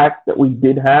attacks that we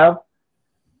did have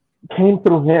came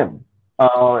through him.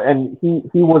 And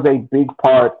he was a big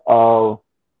part of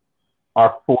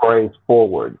our forays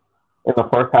forward in the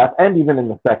first half and even in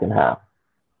the second half.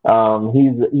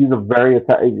 He's a very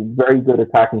good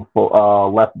attacking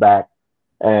left back,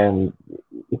 and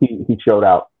he showed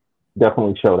out.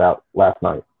 Definitely showed out last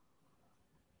night.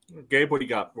 Gabe, what do you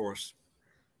got for us?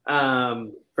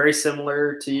 Very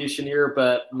similar to you, Shanir,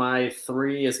 but my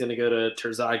 3 is going to go to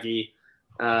Terzaghi,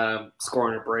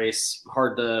 scoring a brace.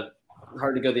 Hard to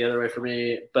go the other way for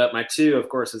me. But my 2, of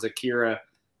course, is Akira,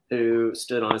 who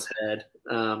stood on his head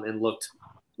and looked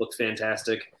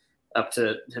fantastic up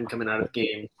to him coming out of the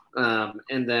game.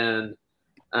 And then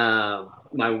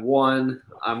my 1,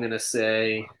 I'm going to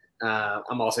say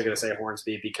I'm also going to say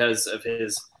Hornsby, because of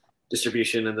his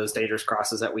distribution and those dangerous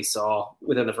crosses that we saw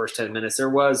within the first 10 minutes.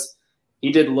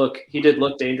 He did look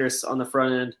dangerous on the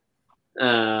front end.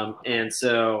 And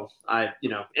so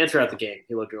and throughout the game,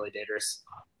 he looked really dangerous.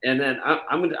 And then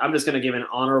I'm just going to give an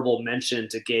honorable mention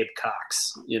to Gabe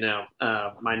Cox,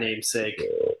 my namesake,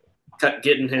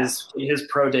 getting his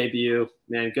pro debut.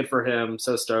 Man, good for him.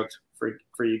 So stoked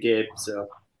for you, Gabe. So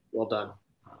well done.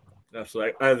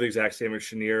 Absolutely. I have the exact same as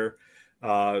Shanir.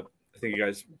 I think you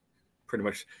guys pretty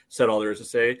much said all there is to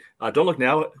say. Don't look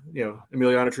now,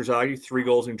 Emiliano Terzaghi, 3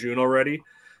 goals in June already.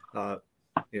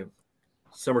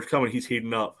 Summer's coming. He's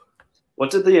heating up.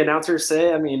 What did the announcers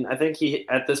say? I mean, I think he,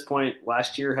 at this point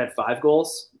last year, had 5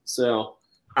 goals. So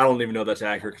I don't even know that's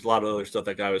accurate, because a lot of other stuff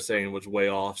that guy was saying was way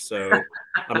off. So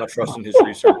I'm not trusting his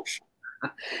research.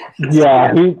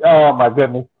 Yeah, oh my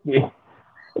goodness.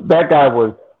 That guy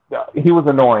was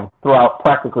annoying throughout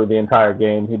practically the entire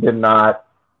game. He did not.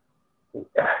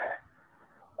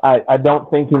 I don't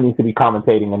think he needs to be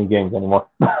commentating any games anymore.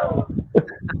 I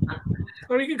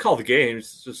mean, you can call the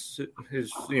games. Just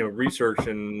his research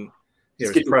and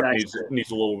his prep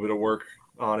needs a little bit of work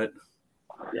on it.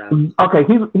 Yeah. Okay,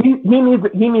 he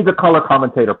needs a color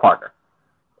commentator partner.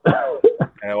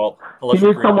 Yeah, well, he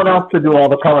needs someone else to do all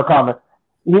the color comment.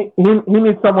 He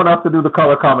needs someone else to do the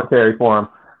color commentary for him.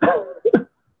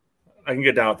 I can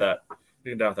get down with that.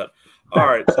 All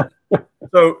right.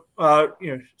 So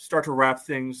start to wrap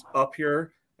things up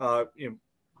here.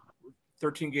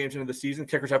 13 games into the season.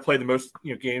 Kickers have played the most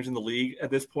games in the league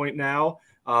at this point now.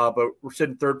 But we're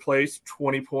sitting 3rd place,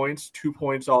 20 points, 2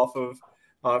 points off of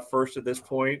first at this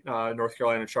point. North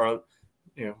Carolina and Charlotte,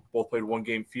 both played 1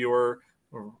 game fewer.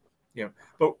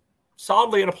 But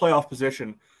solidly in a playoff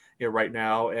position right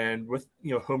now. And with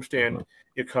homestand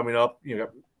coming up,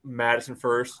 got Madison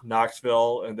first,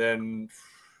 Knoxville, and then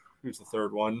who's the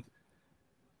third one?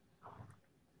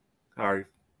 I already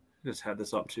just had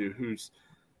this up too. It's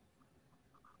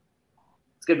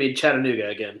going to be Chattanooga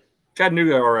again.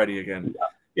 Chattanooga already again.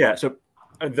 Yeah, so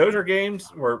those are games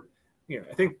where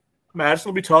I think Madison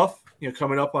will be tough.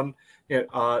 coming up on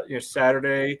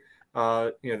Saturday.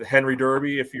 The Henry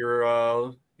Derby. If you're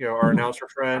our announcer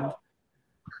friend.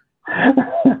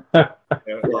 Yes.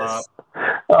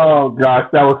 Oh gosh,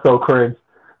 that was so cringe.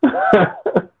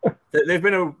 They've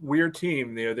been a weird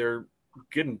team. They're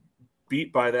getting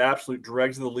beat by the absolute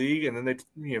dregs of the league, and then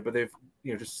but they've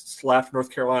just slapped North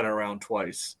Carolina around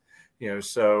twice.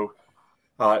 So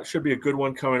it should be a good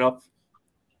one coming up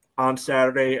on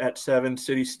Saturday at 7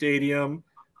 City Stadium.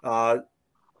 Got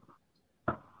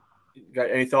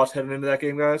any thoughts heading into that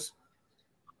game, guys?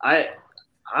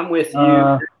 I'm with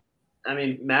you. I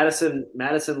mean, Madison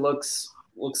looks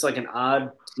like an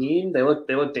odd team. They look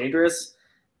dangerous.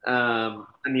 I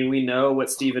mean, we know what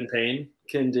Stephen Payne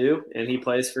can do, and he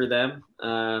plays for them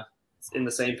in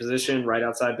the same position, right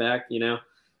outside back. It'll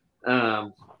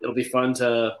be fun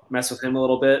to mess with him a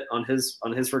little bit on his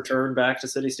return back to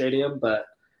City Stadium. But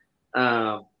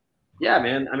yeah,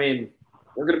 man. I mean,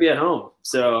 we're going to be at home,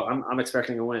 so I'm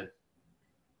expecting a win.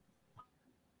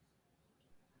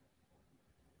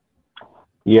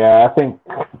 Yeah, I think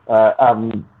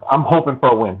I'm hoping for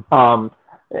a win.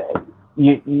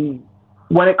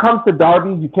 When it comes to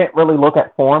derbies, you can't really look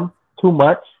at form too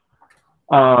much.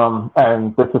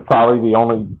 And this is probably the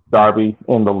only derby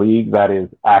in the league that is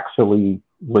actually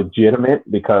legitimate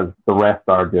because the rest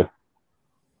are just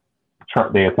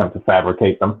they attempt to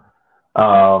fabricate them.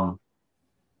 I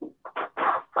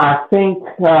think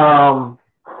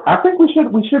we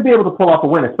should be able to pull off a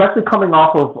win, especially coming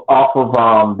off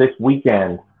of this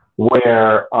weekend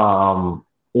where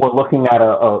we're looking at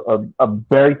a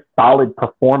very solid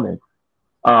performance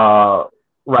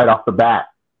right off the bat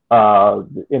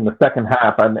in the second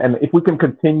half, and if we can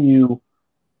continue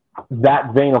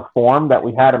that vein of form that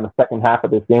we had in the second half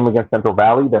of this game against Central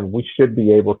Valley, then we should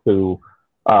be able to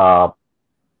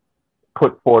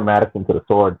put Ford Madison to the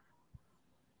sword.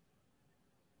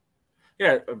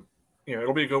 Yeah,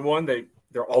 it'll be a good one.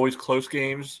 They're always close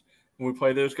games when we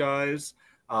play those guys.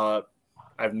 I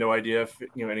have no idea if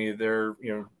any of their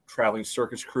traveling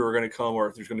circus crew are going to come, or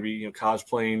if there's going to be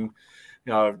cosplaying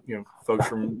folks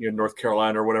from North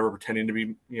Carolina or whatever, pretending to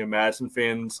be Madison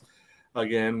fans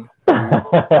again.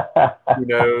 Who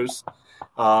knows?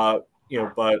 But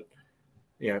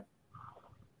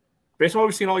based on what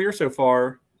we've seen all year so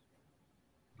far,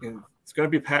 it's going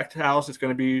to be a packed house. It's going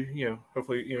to be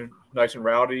hopefully nice and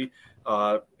rowdy.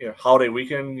 Holiday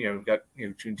weekend. Got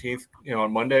Juneteenth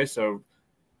on Monday, so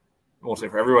I won't say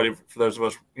for everybody. For those of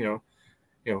us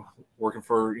working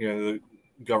for the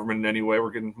government in any way,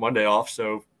 we're getting Monday off.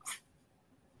 So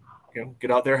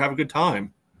get out there, have a good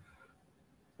time.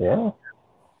 Yeah.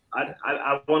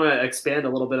 I want to expand a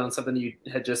little bit on something you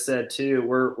had just said too.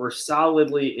 We're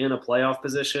solidly in a playoff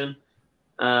position.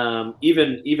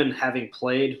 Even having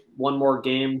played one more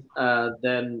game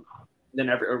than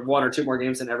one or two more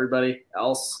games than everybody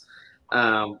else,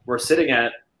 we're sitting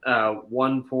at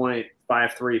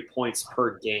 1.53 points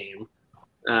per game,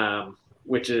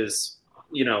 which is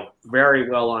very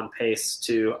well on pace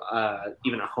to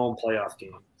even a home playoff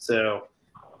game. So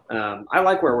I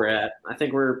like where we're at. I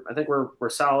think we're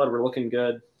solid. We're looking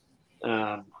good.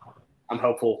 I'm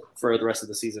hopeful for the rest of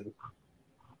the season.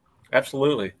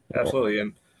 Absolutely.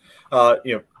 And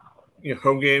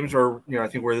home games are I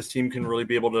think where this team can really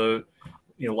be able to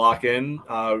lock in.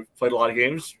 We've played a lot of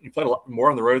games. You played a lot more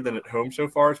on the road than at home so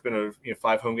far. It's been a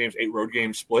 5 home games, 8 road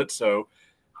games split. So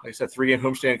like I said, 3-game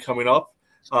homestand coming up.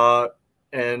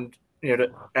 And to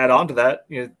add on to that,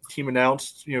 the team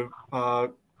announced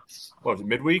what was it,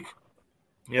 midweek?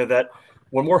 That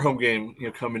one more home game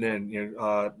coming in.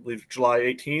 I believe July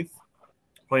 18th,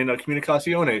 playing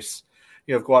Comunicaciones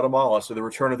of Guatemala. So the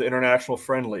return of the international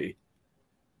friendly.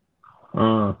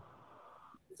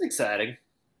 It's exciting.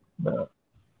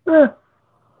 I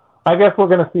guess we're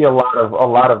going to see a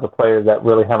lot of the players that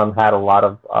really haven't had a lot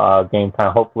of game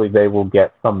time. Hopefully, they will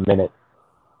get some minutes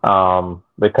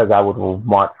because I would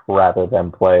much rather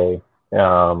than play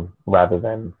rather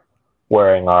than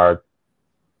wearing our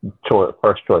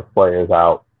first choice players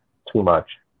out too much.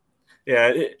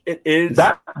 Yeah, it is.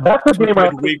 That's a game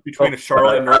week between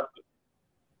Charlotte and North.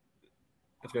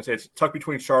 I was going to say it's tucked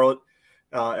between Charlotte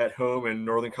at home and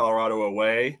Northern Colorado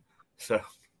away. So.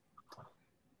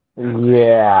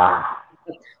 Yeah.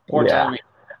 Poor Tommy.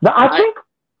 No, I think,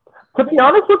 to be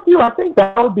honest with you, I think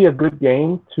that would be a good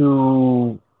game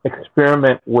to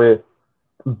experiment with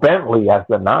Bentley as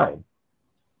the 9.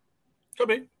 Could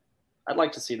be. I'd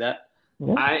like to see that.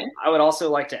 Yeah. I would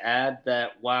also like to add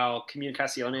that while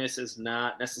Comunicaciones is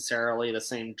not necessarily the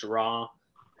same draw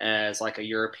as like a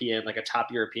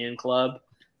top European club,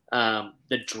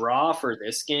 the draw for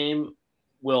this game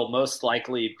will most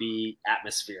likely be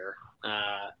atmosphere.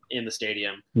 in the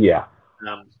stadium. Yeah.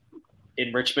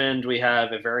 In Richmond, we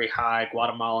have a very high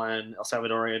Guatemalan, El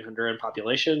Salvadorian, Honduran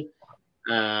population.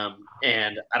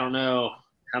 And I don't know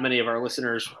how many of our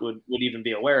listeners would even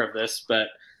be aware of this, but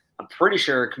I'm pretty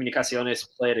sure Comunicaciones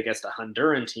played against a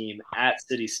Honduran team at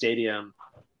City Stadium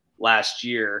last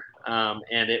year, and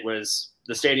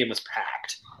the stadium was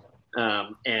packed.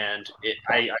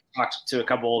 I talked to a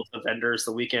couple of vendors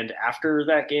the weekend after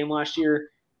that game last year.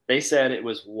 They said it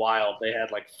was wild. They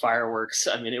had like fireworks.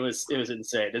 I mean, it was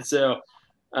insane. And so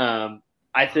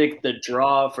I think the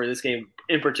draw for this game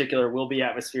in particular will be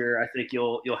atmosphere. I think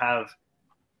you'll have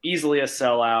easily a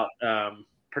sellout,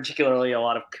 particularly a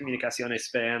lot of Comunicaciones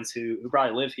fans who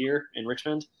probably live here in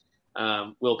Richmond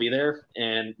will be there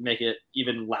and make it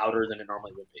even louder than it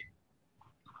normally would be.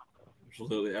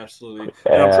 Absolutely.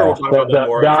 And I'm sure we'll talk about that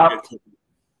more.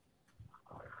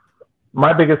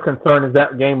 My biggest concern is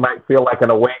that game might feel like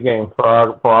an away game for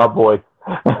our boys.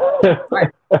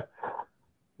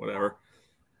 Whatever.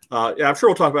 Yeah, I'm sure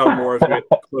we'll talk about it more as we get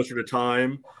closer to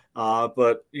time.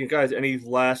 But you guys, any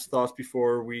last thoughts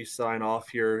before we sign off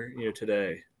here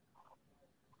today?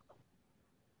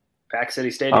 Pack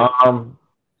City Stadium.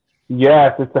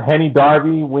 Yes, it's a Henny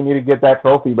Derby. We need to get that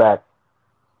trophy back.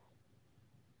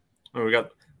 Oh, we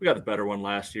got the better one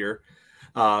last year.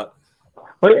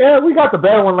 But yeah, we got the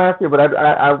better one last year. But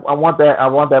I want that. I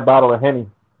want that bottle of Henny.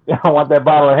 I want that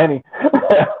bottle of Henny.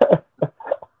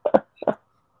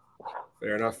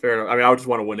 Fair enough. I mean, I just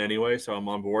want to win anyway, so I'm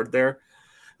on board there.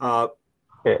 Yeah.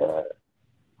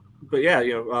 But yeah,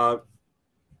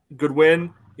 good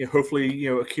win. Hopefully,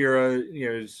 Akira,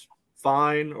 is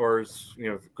fine or is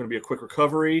going to be a quick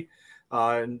recovery.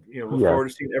 And look forward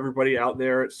to seeing everybody out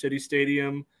there at City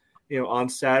Stadium, on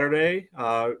Saturday.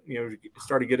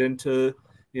 Start to get into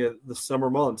the summer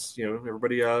months.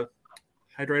 Everybody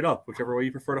hydrate up, whichever way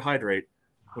you prefer to hydrate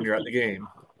when you're at the game.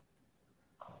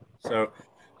 So,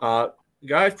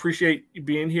 guys, appreciate you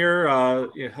being here,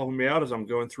 helping me out as I'm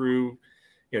going through,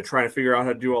 trying to figure out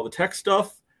how to do all the tech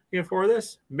stuff, for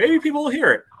this. Maybe people will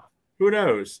hear it. Who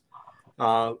knows?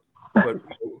 But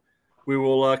we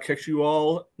will catch you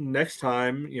all next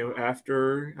time,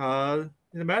 after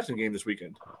the Madison game this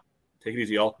weekend. Take it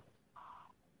easy, y'all.